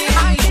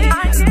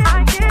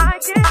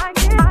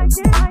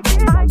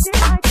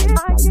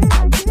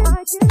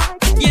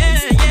 Yeah,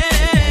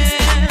 yeah.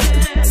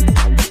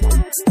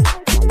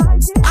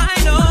 I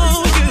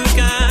know you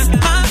got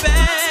my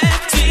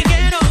back to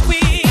get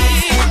away.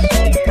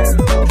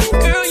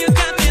 Girl, you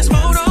got this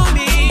hold on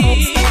me.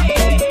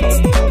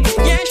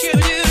 Yes, you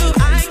do.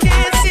 I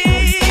can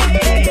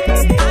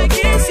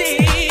see.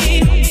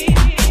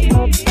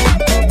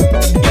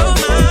 You're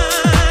my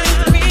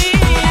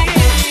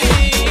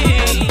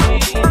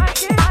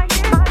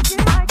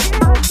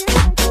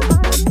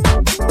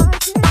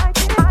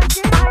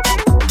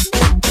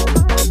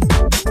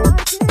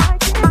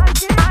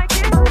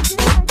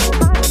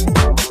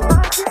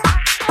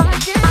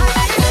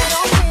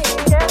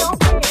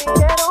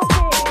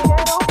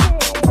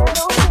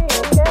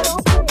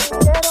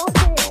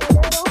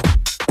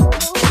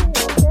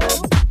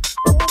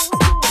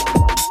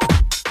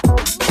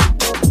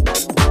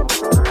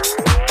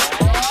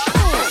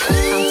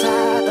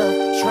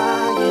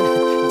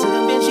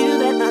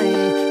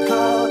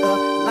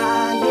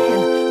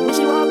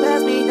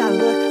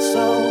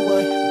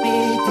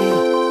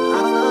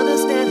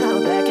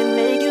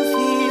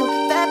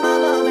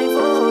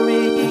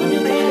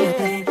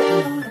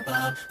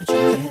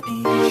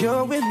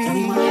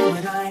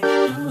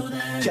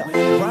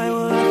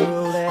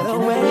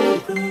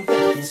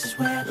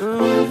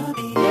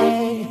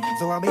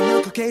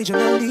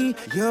occasionally.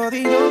 You're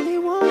the only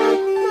one I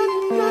need.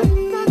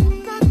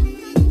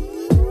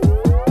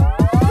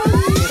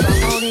 If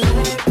I'm only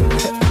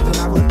then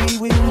I would be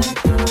with you.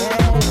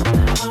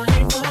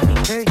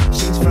 Hey,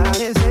 she's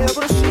fine as hell,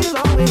 but she'll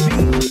always be.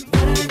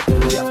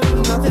 Yeah,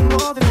 nothing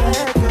more than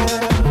that,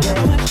 girl.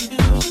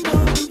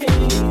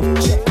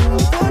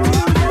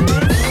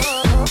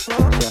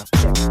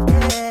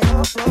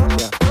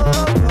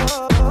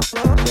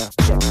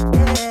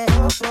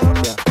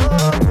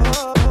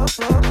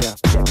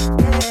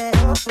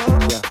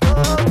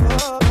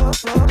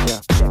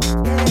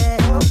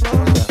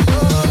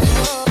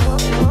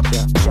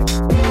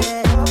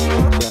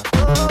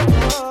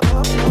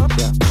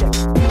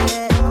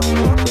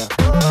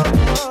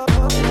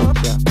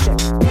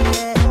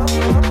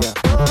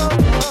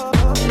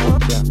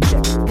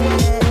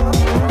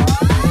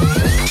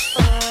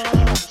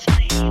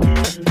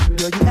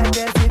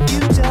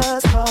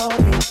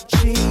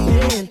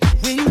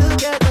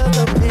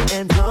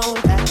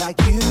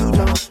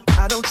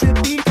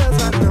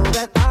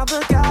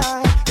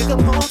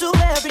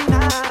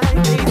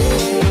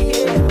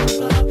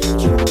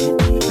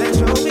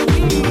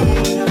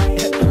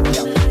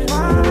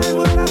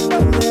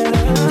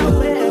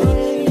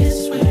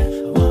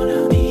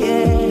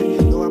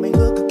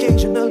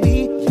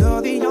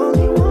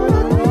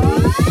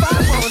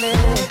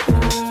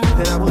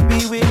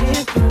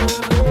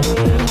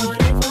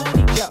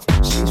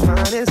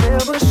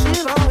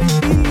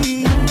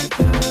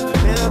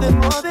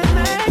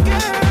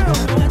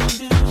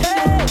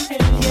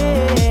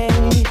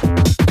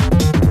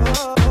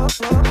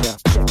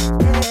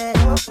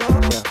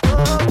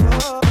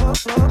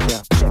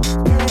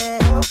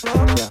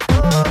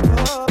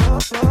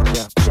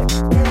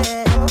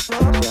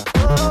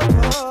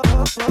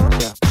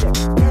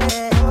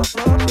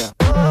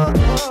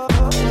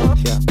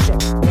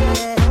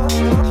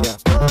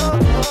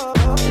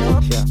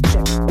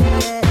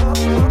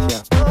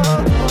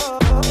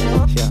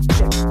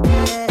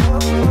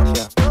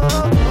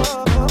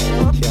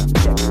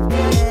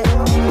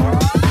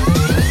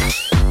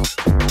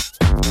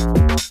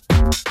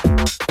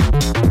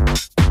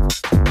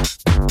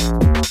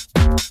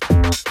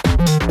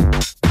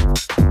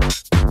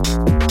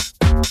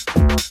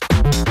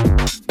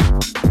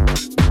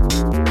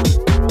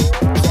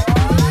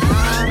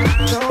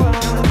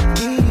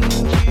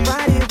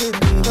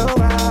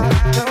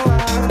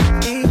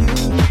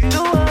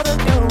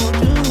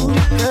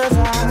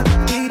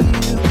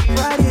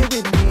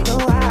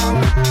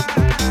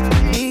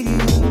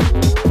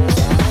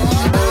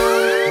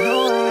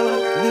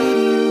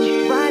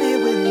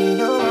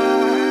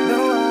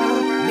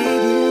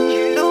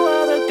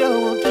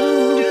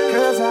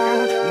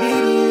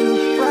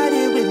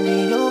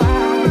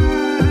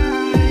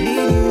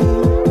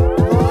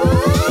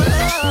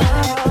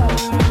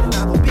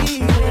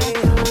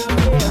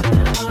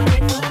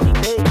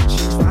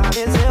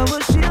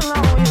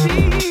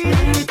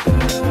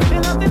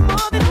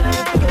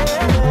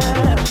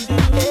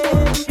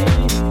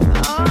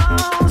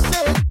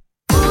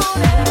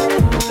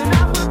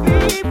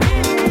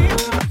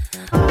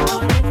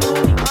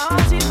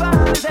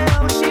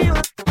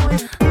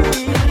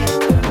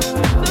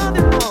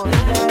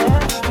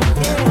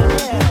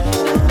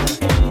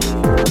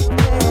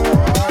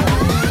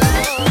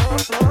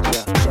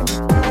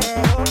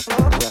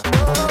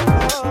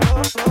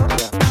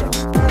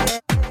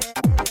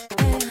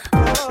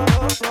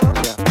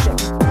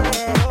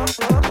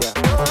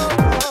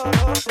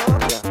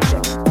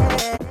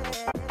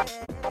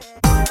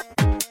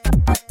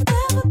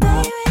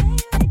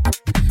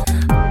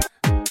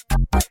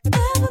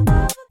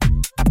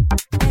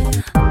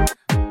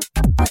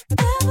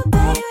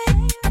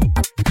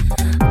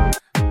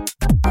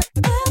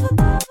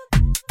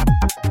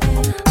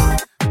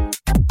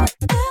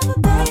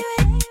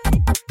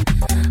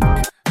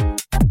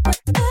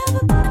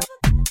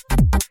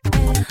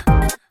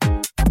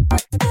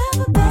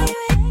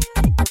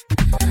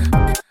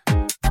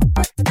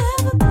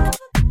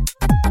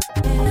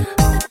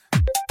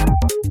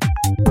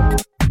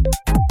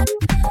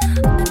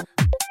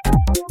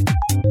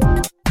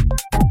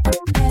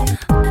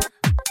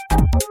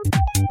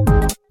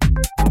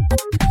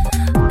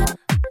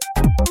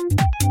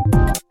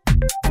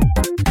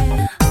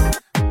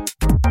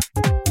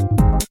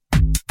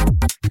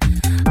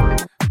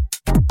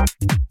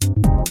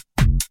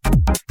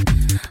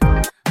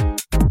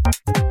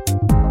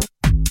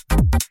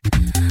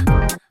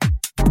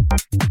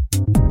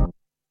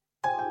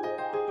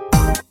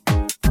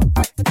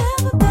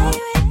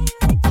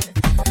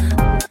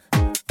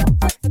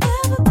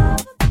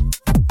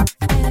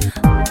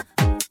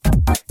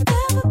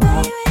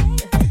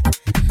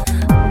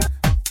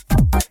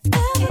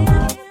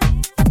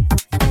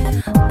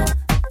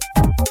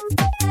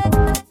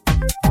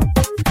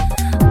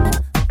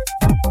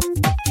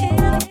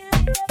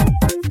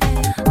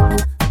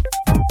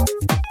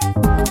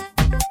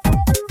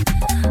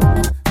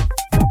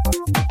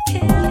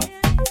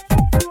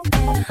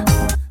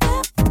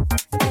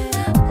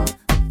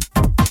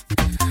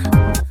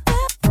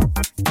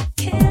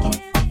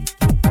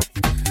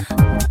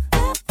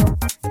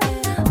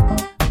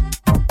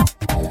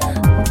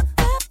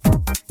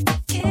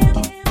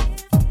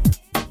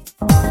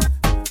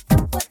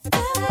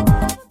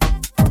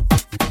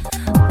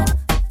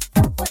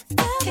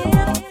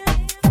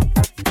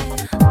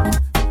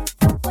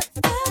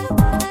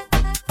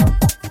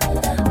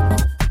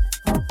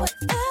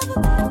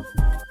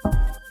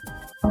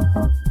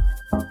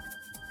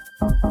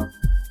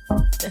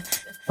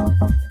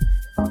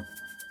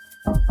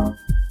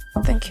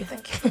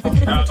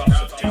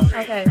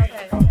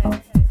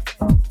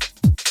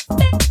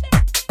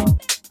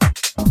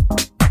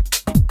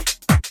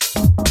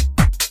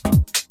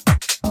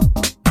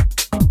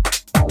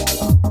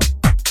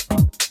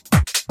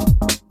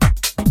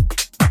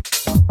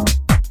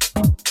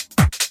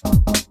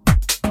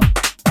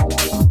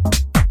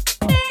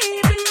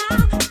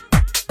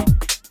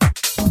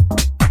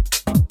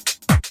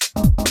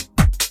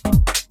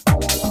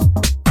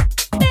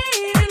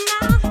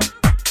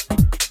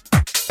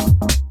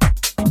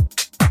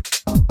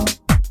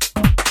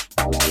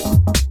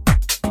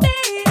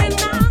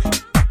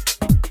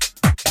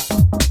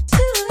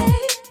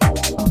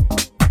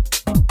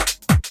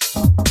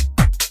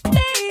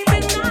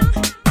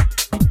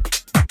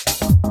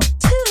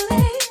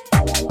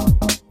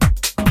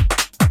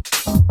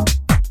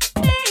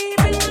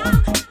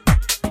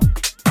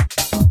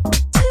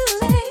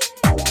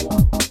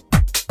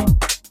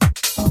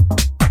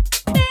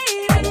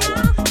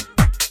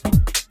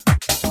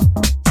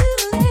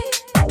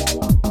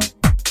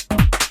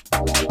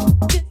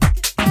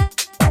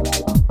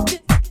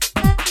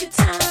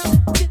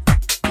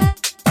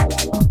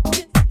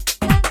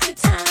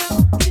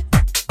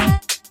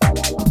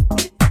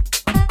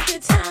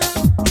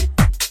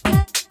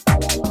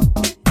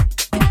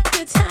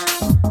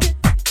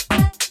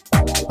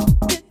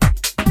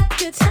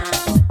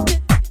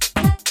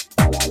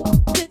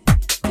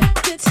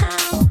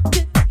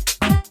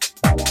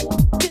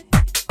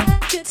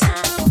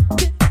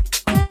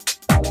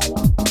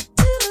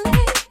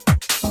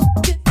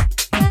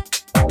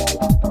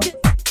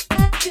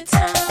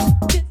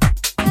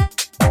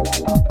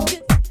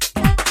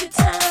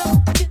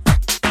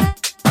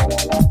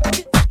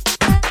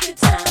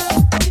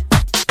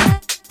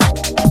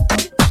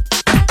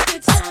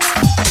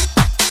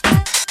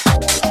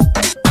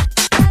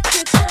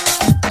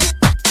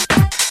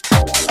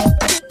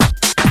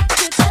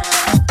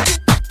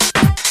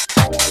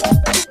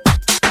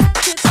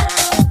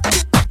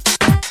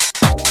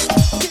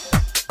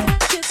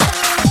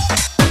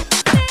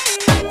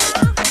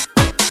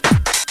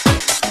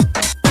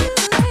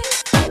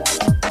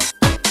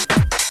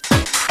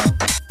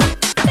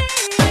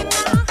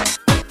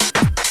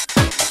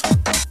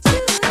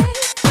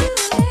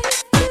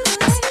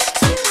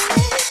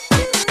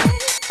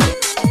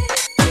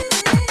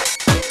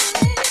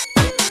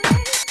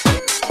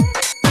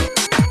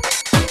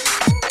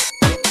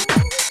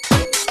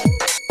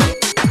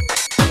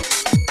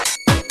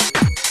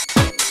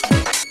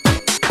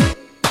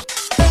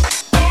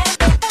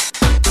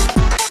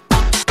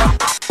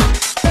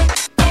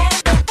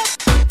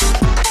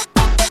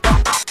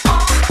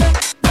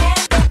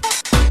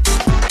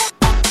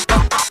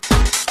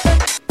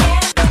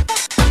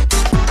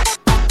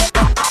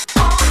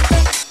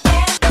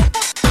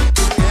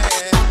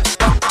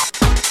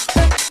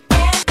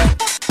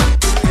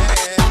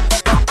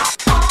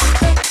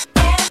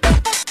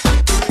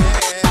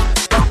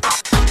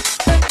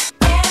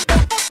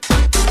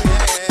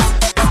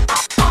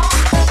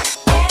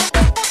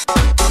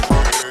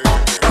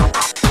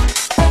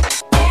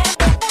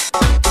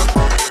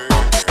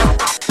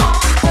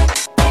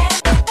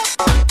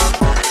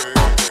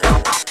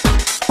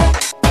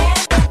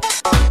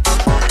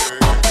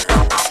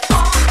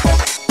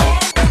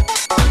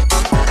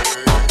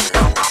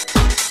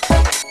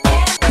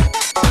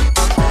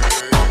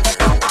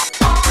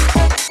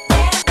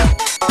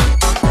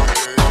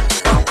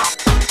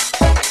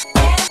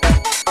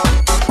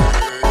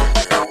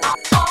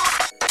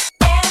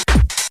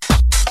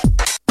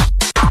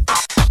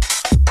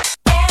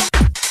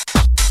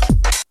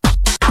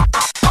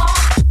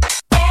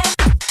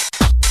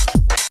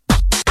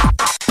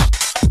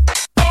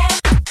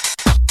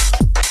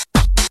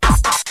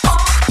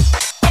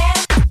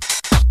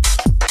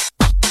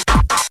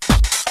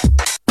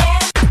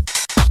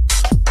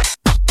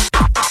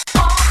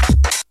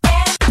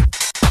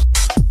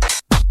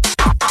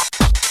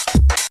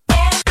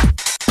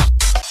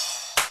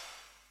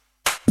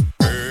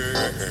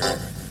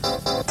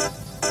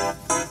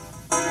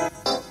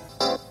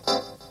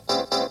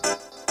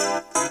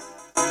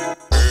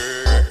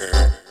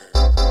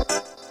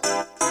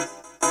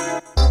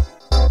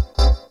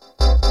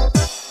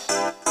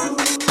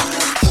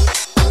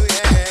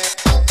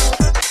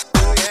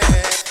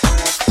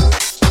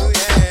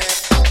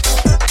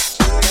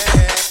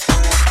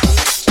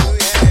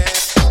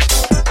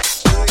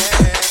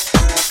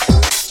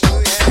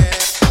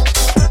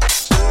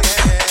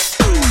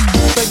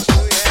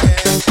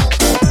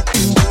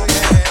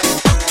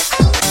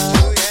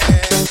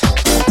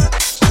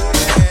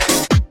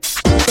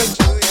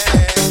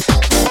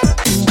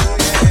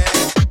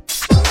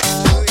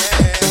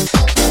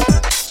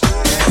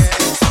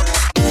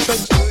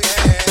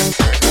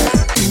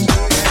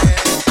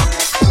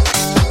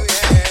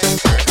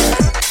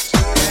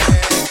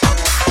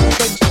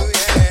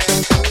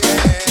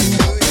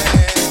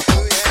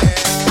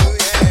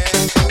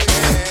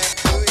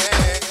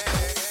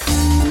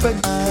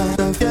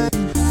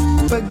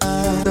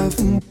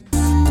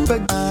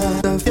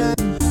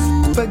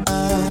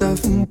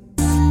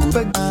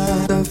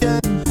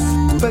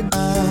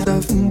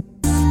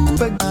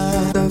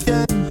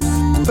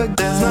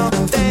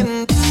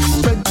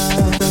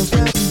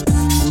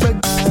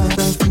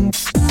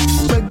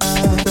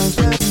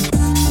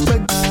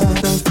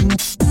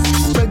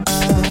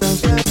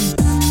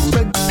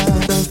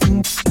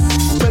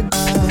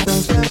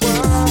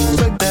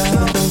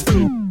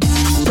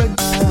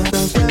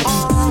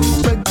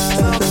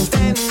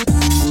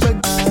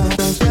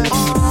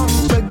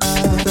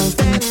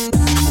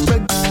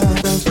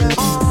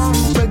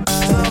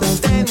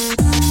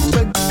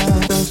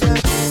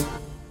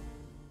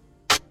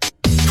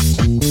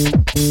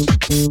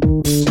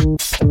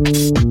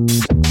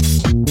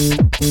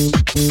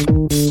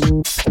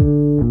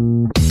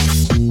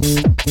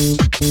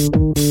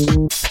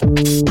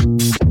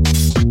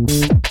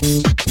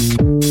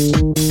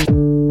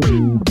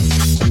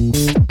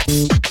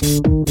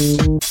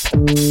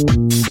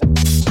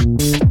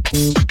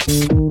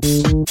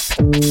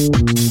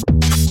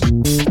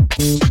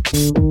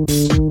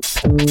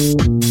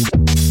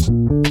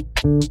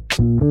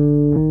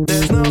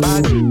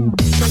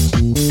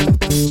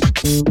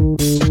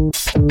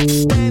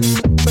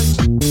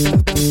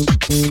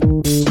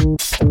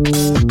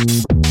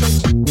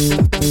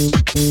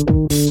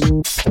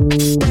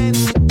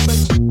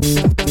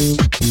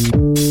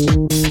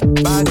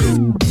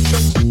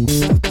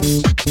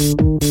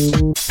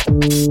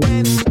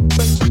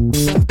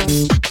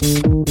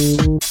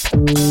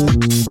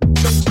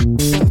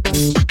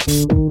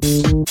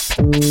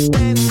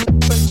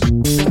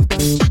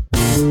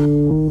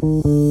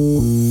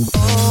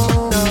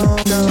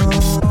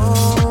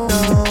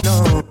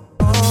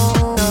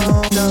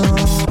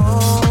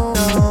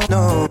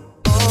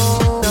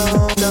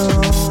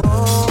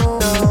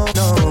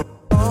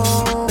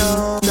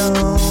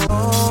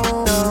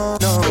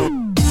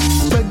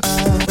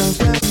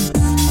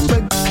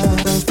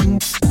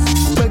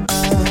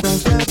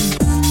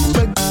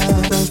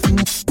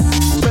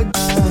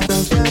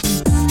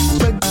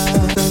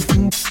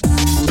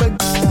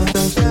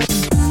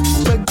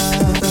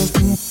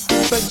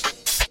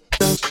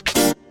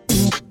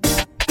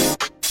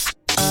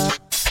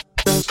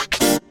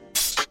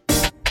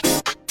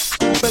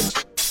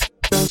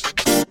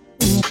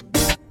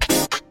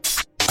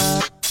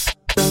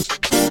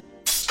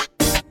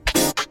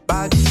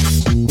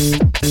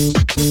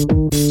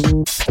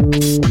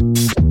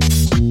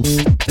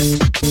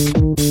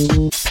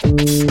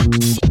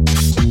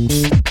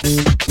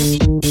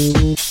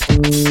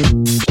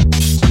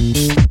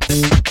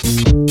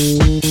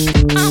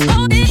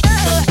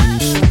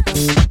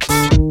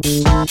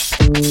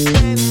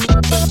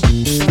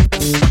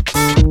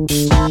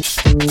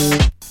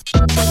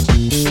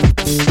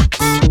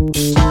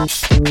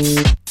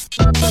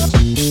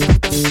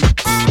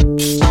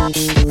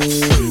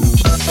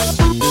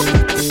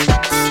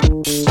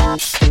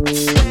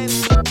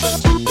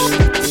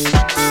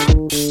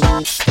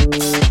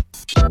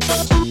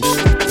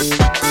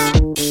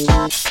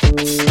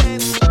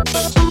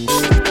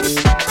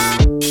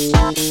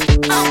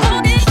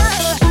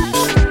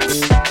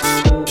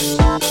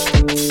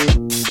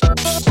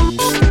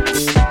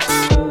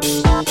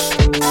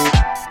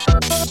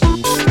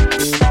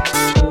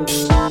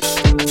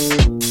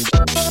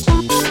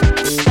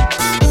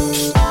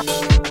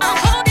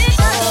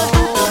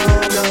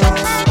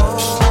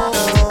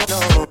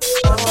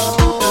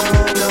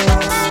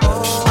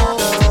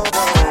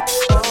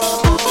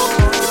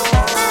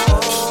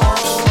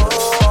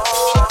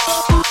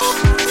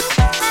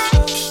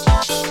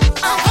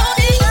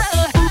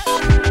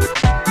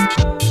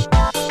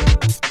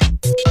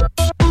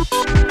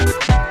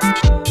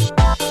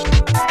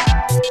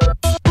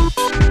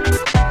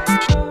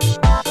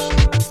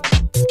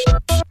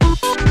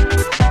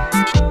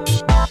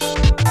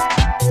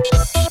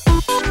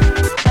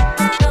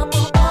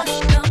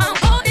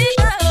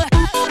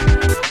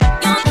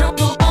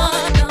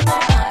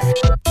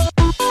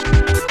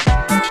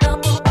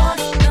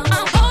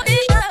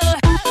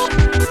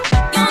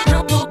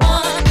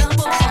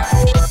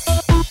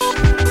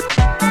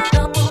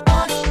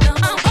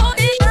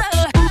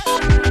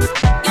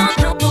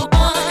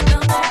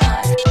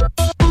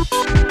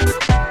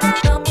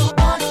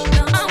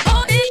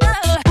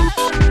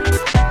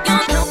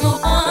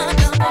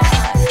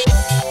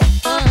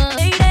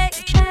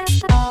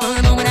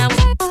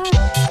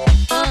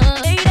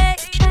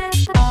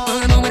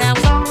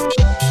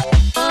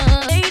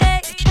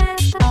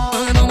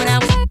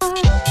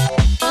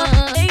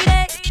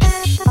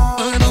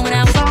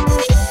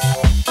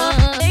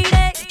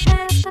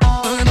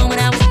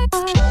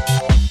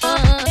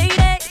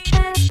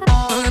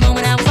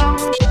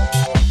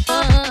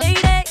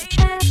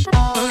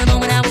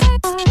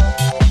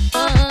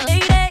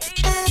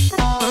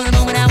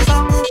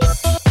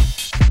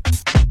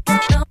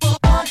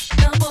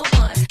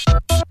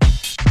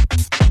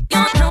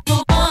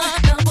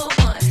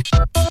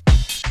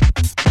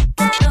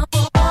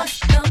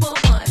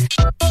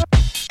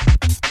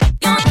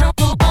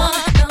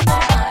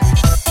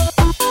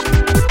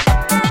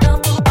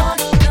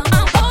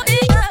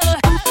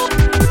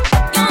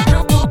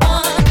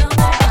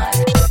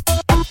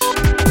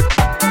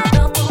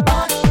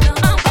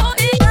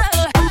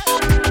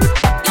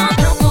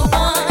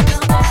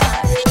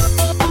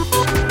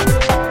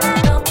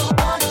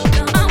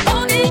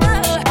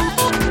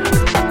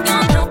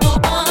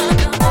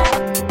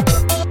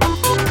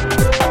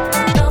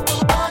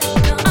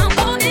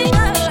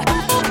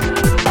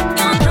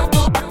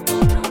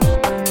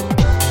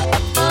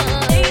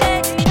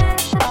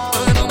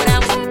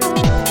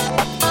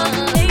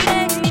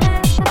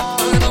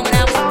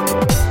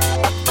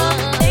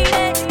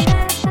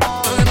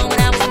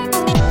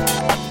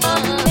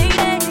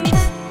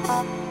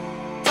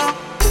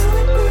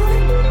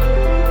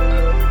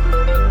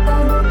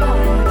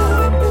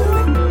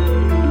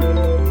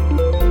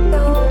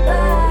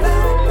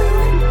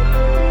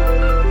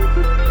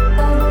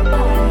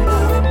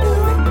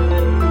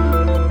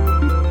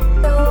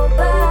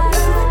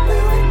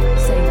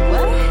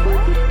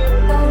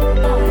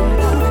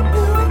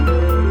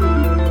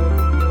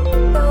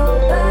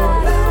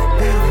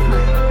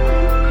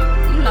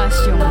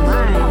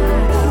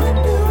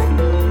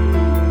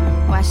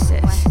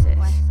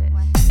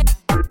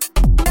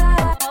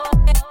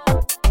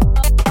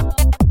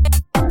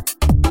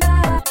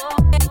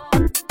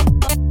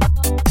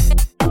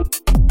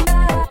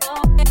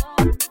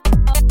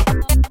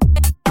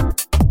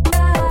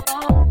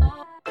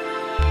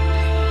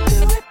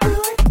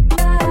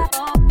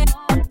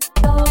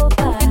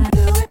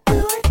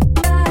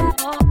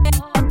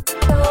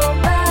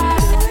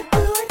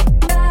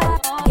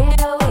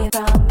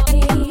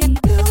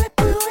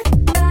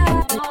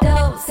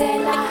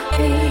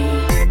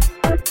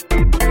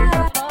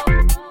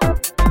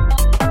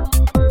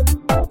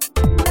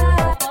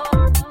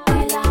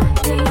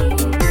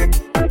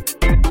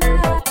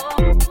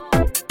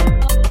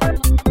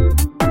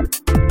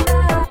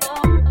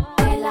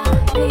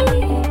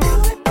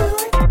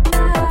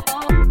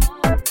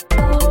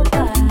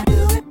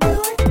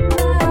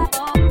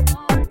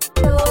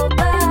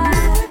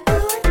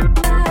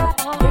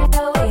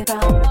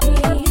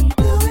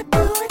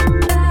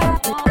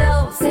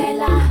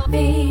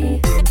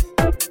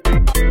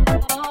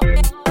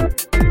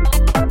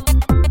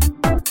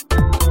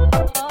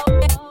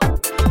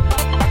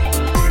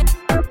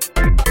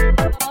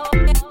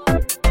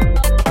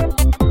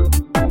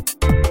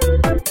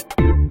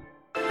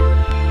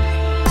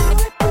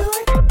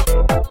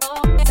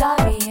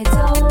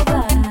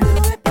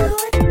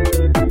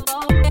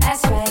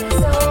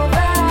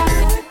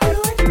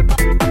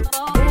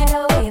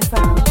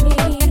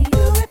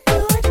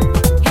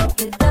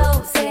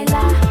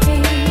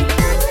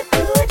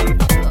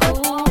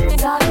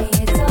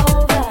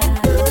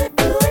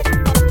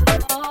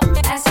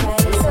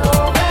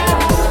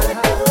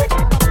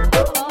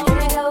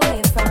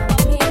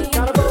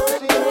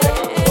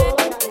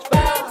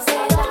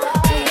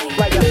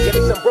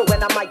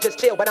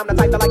 chill, but I'm the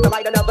type that like to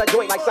light another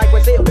joint like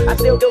Cypress Hill. I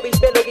still do these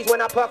spin loogies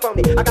when I puff on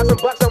it. I got some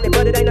bucks on it,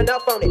 but it ain't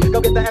enough on it.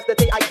 Go get the S, the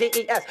T, I, G,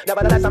 E, S.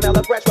 Nevertheless, I'm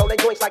hella fresh, rolling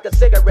joints like a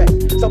cigarette.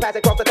 So pass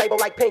it across the table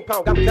like ping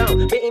pong. I'm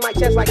gone, beating my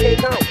chest like King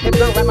Kong. Hip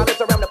zone, wrap my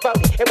lips around the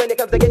phony. And when it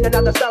comes to getting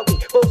another stogie,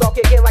 fools all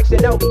kick in like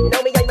Shinobi.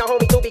 Know me ain't no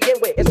homie to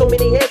begin with. It's too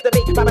many heads to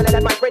be. Probably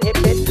let my friend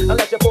hit bitch.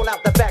 Unless you pull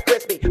out the fat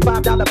crispy $5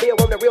 bill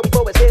on the real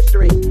before it's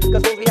history.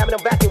 Cause fools be having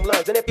them vacuum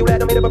lungs. And if you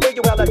let them hit up a free,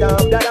 you hella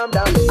dumb,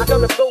 da-dum-dum. I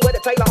come to school with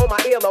a Taylor on my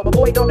earlobe.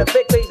 Avoid all the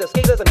fake teasers,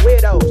 skeezers, and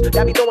weirdos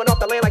that be throwing off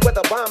the land like where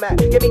the bomb at.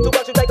 Give me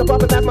 $2, you take a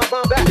puff and pass my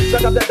bomb back.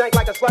 Suck up the dank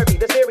like a Slurpee.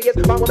 The serious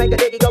bomb will make a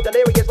nigga go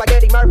delirious like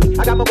Eddie Murphy.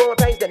 I got more growing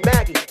pains than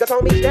Maggie. Cause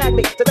homies tagged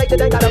me to take the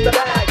dank out of the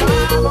bag.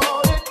 Five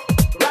on it,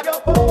 grab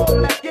your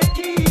phone, let's get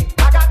key.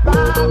 I got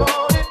 5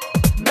 on it,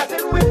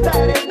 messing with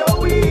that ain't no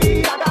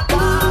weed. I got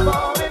 5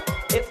 on it,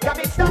 it's got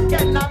me stuck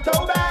and I'm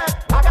so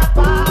bad. I got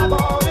 5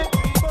 on it,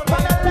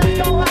 but let's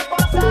go out for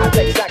I side.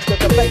 take sacks to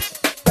the face.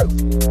 Take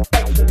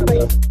to the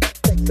face.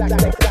 Take sacks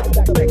to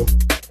the face.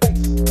 Take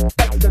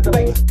to the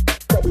face.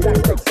 Take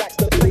sacks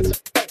to the face.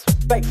 Take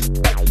sacks to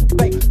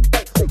the face.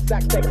 Take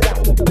sacks to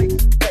the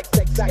face. Take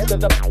sacks to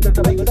the face. Take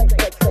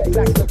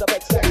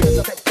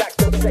sacks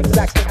to the face. Take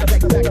sacks to the face.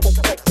 Take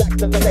sacks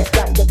to the face. Take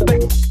sacks to the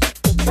face.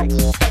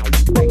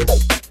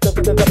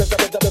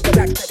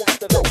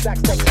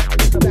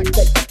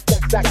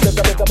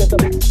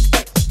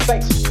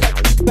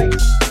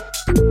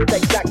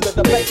 Take sacks to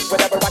the face.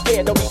 Whenever I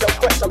can, don't be so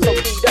fresh. I'm so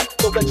keyed up.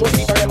 So the joint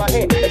be burning my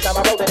hand. Next time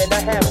I roll it in the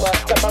hammer.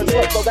 The burn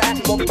slow, so the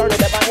ashes won't be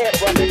burning at my hand.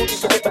 Bro, who can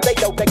get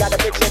potato? They got a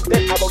bitch in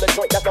bit. I roll a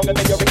joint that's longer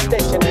than your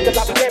extension. Cause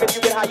I'll be damned if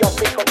you get high off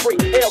me for free.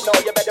 Hell no,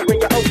 you better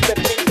bring your own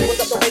 15.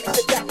 What's up, so baby,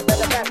 sit back.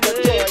 Better pass the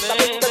joint.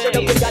 Stop it, cause you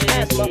know you got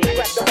asthma.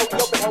 Crack the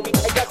homie open, homie.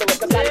 Hey, guzzle it,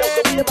 cause I know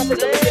the weed about to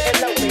do it and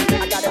know me.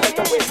 I gotta make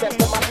a wind test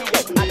for my PO.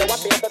 I know I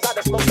feel cause I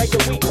just smoke make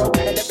your weed, bro.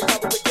 And every time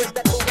we request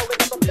that fool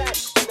rolling up a fat.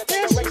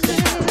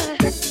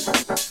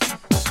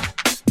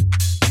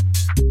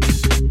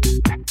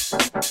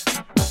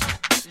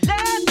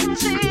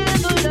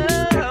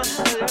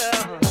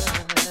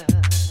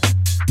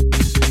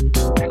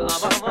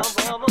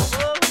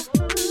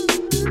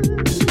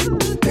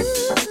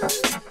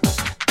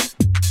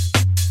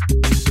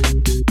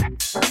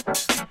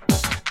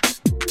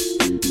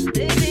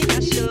 In the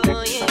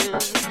generation.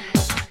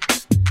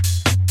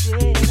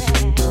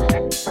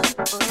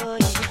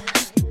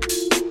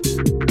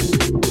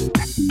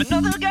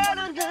 Another girl,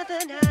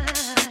 another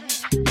night.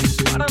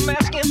 What I'm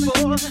asking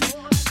for,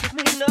 give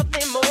me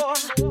nothing more.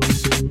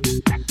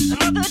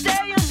 Another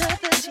day,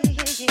 another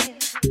year.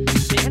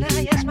 And I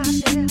ask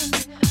myself,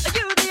 are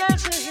you the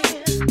answer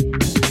here?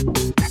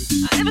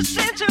 I never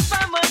seem to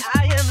find what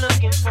I am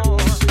looking for.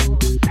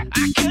 I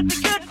could be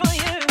good for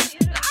you.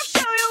 I'll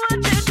show you what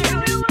to do.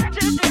 What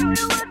to do.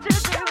 What to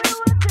do.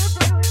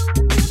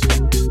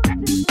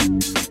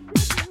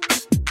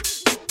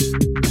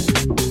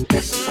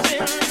 Lessons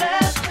in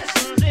love.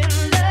 Lessons in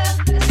love.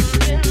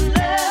 Lessons in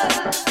love.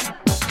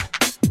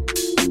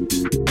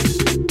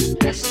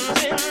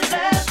 Lessons in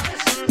love. Lessons in love.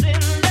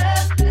 Lessons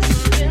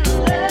in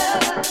love.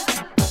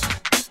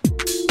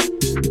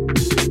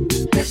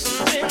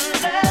 Lessons in love. Lessons in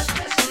love.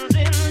 Lessons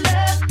in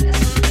love.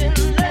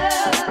 Lessons in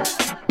love.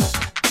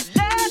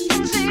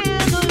 Lessons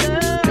in love.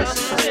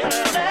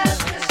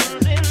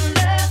 Lessons in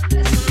love.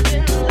 Lessons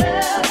in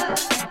love.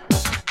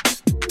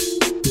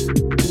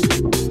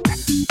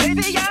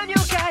 Baby, I'm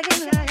your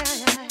guiding light.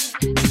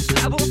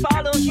 I will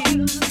follow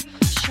you.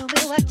 Show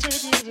me what to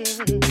do.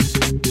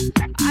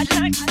 I'd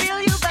like to feel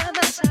you by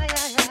my side.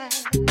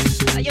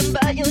 I am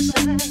by your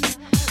side,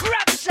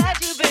 right beside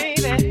you,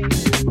 baby.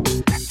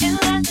 And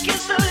that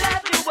kiss will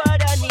let me what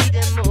I need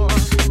and more.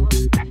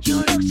 You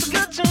look so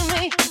good to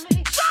me,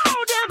 so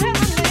damn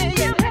heavenly,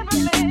 yeah,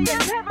 heavenly,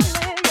 yeah,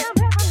 heavenly, yeah,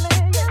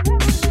 heavenly, yeah,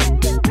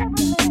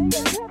 heavenly,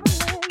 yeah, heavenly.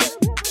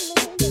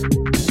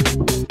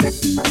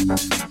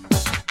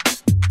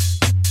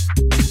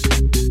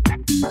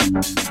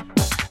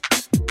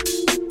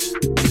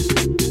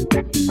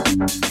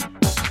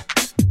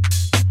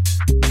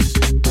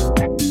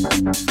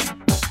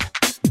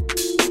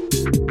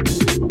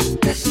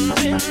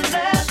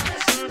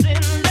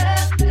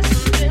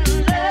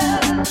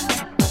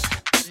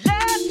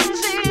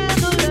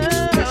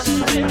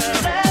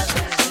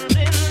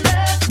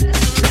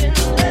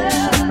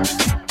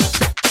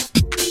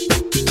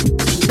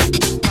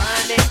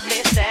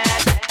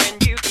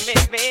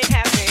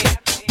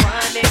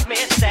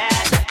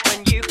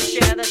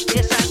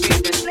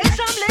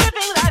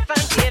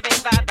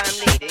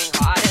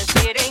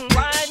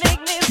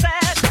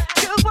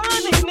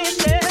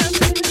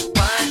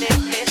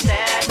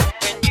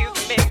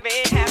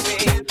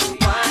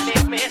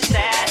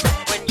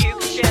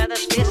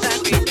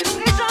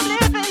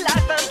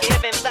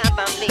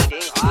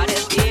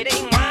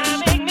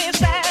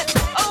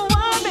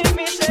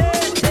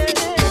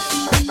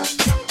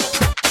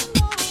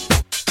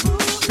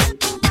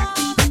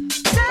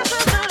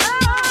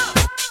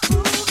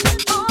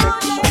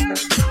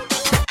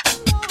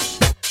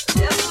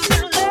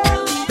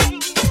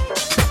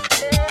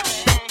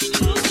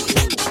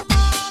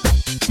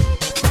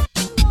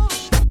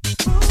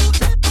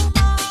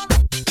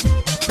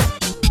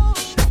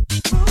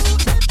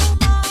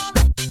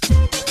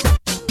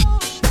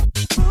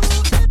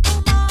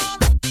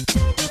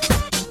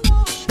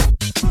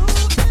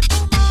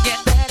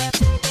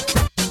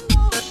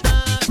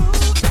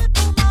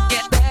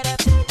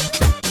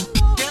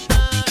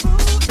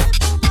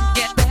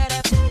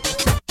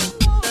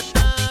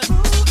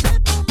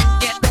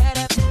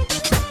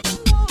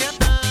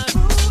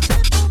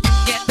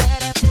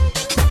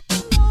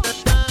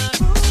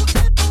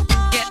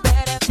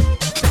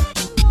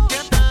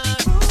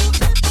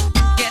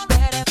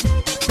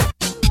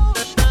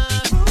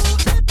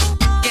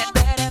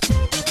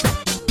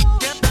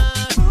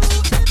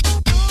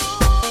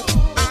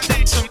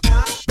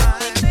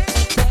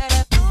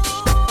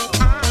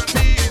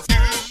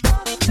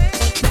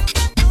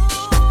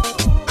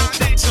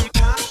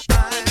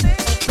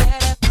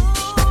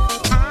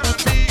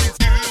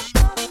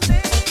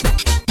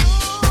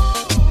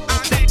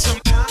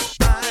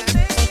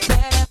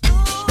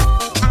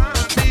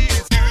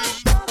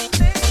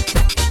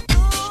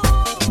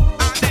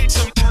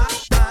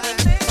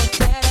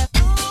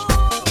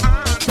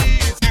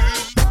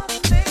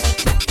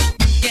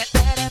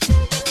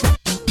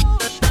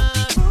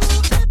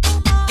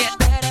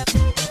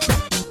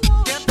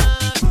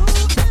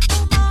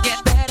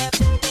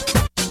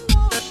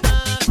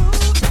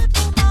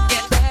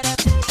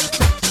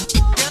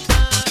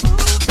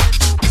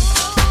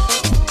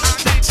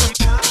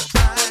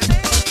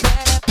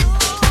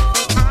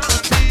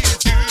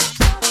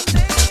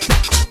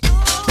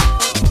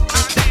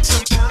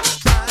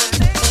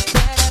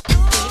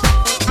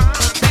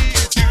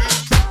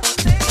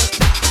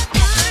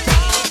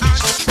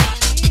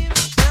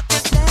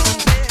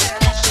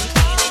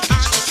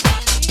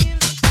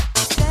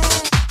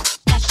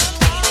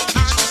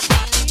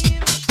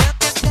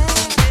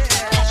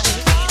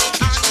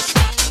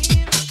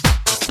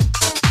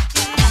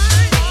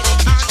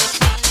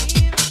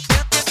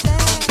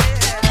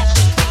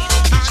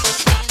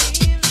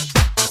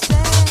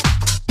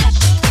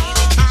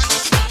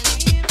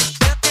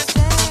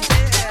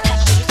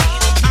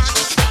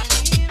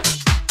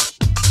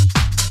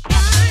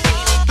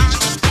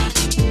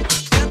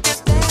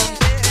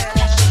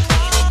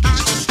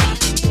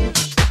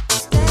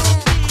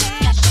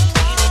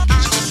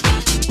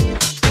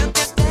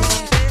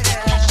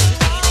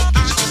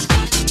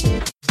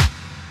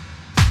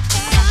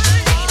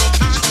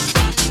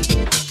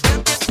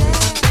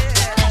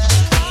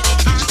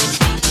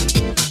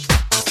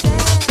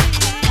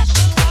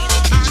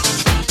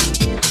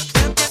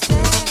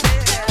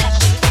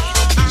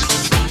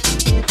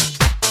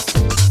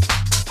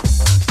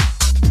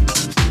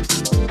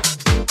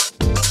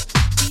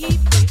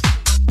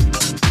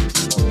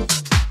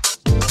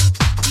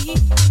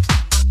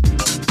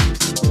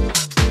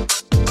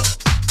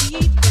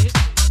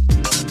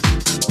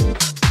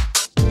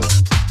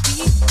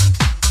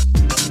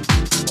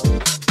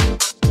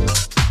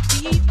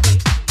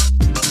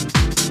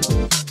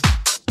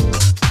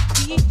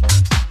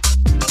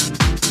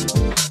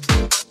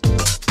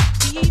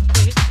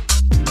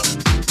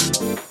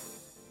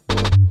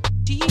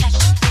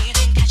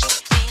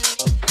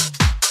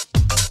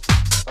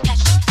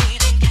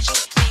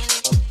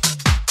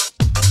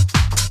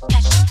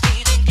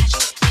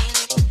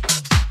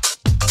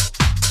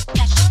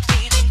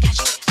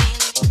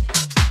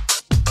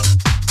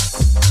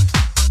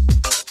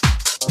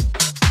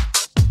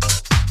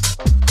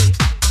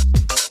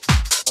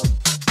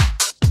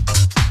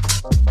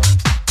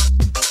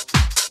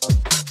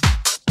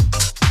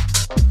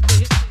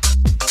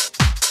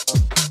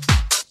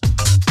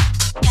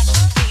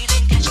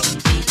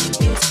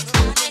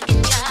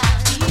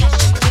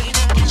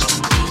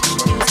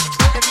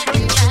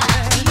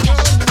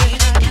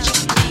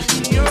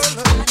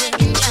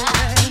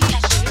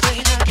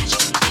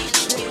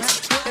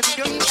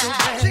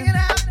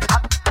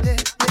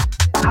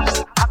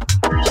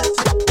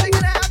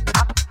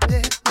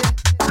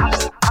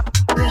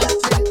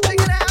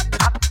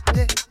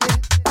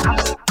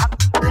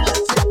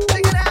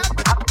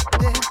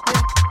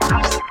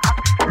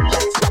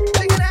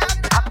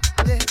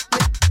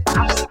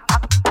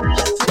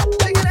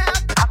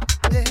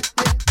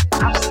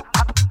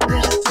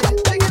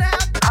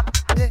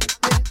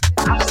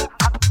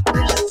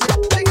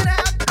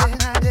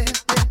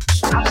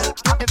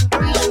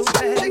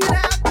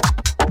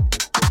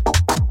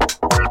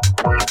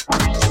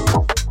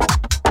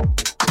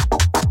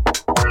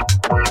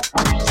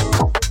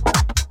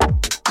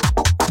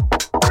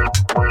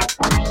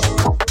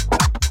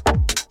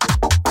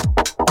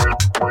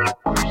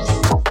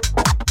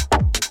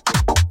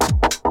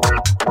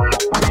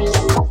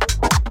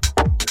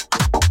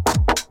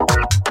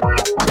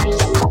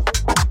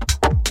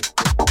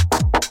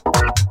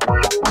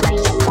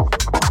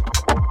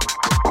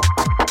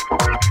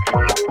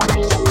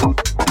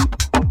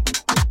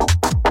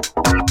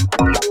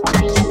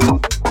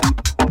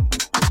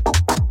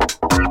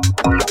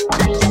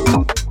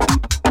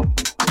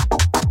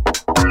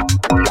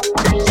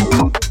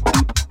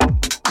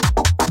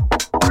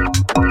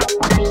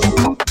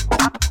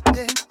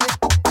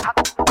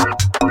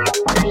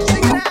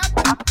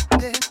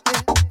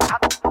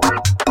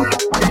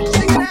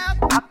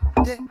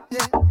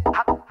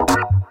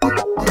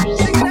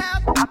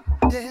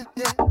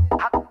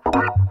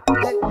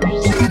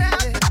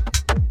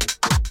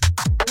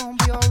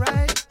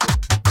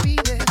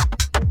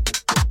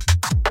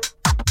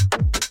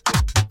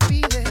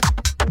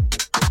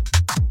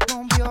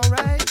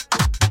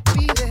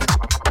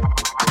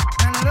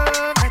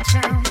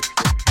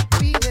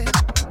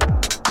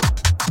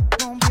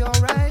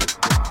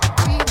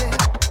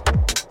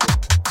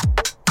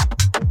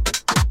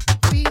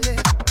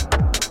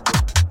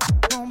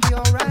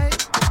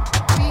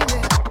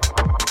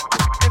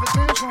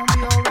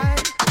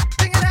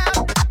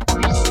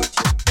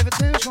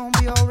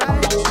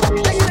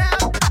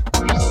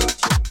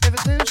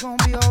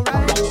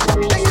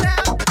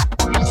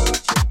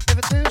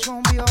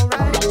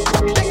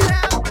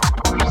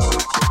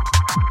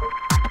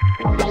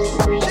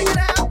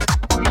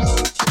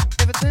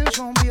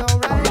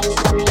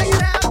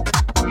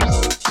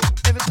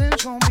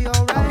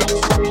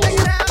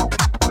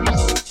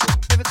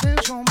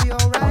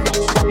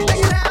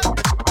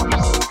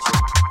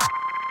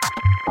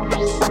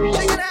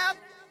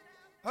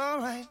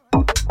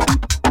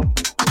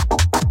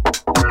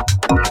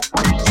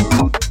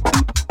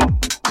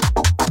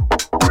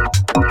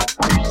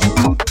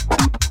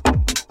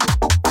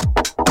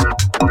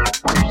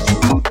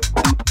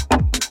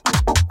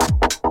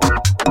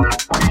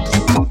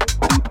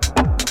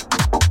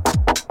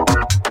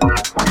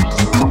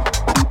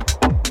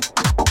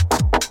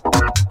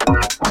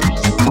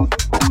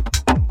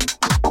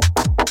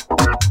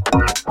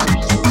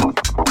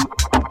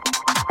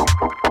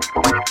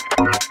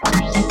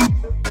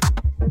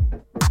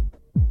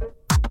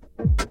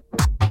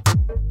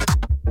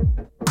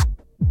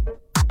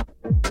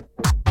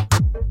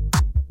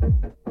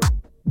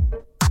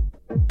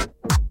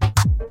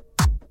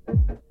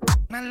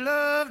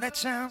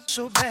 sound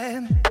so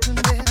bad. When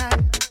I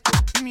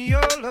give me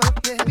your love,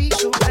 yeah, be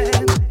so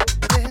bad.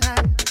 When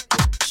I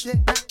shit,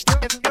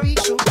 yeah, be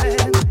so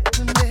bad.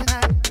 When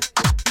I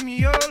give me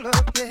your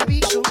love, yeah,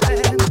 be so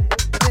bad.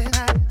 When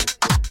I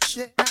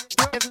shit,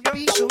 yeah,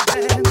 be so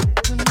bad.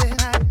 When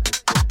I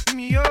give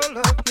me your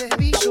love, yeah,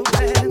 be so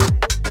bad.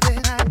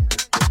 When I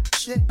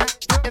shit,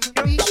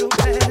 yeah, be so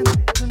bad.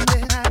 When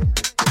I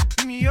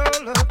give me your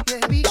love,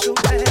 yeah, be so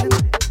bad.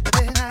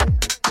 When I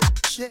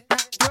shit,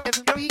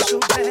 yeah, be so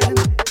bad.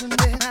 When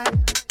I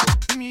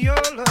give me your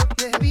love,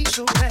 yeah, be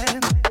so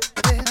bad.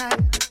 When I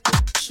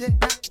shit,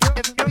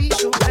 yeah, be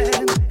so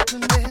bad.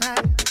 When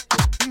I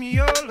give me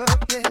your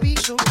love, yeah, be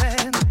so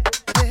bad.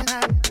 When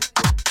I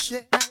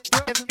shit,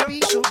 yeah,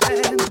 be so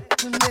bad.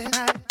 When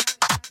I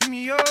give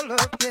me your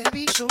love, yeah,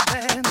 be so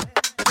bad.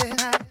 When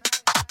I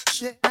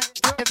shit,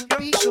 yeah,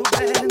 be so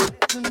bad.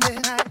 When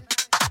I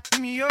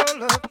give me your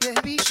love,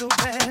 yeah, be so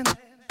bad.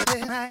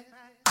 When I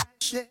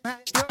shit,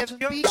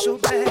 yeah, be so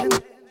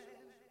bad.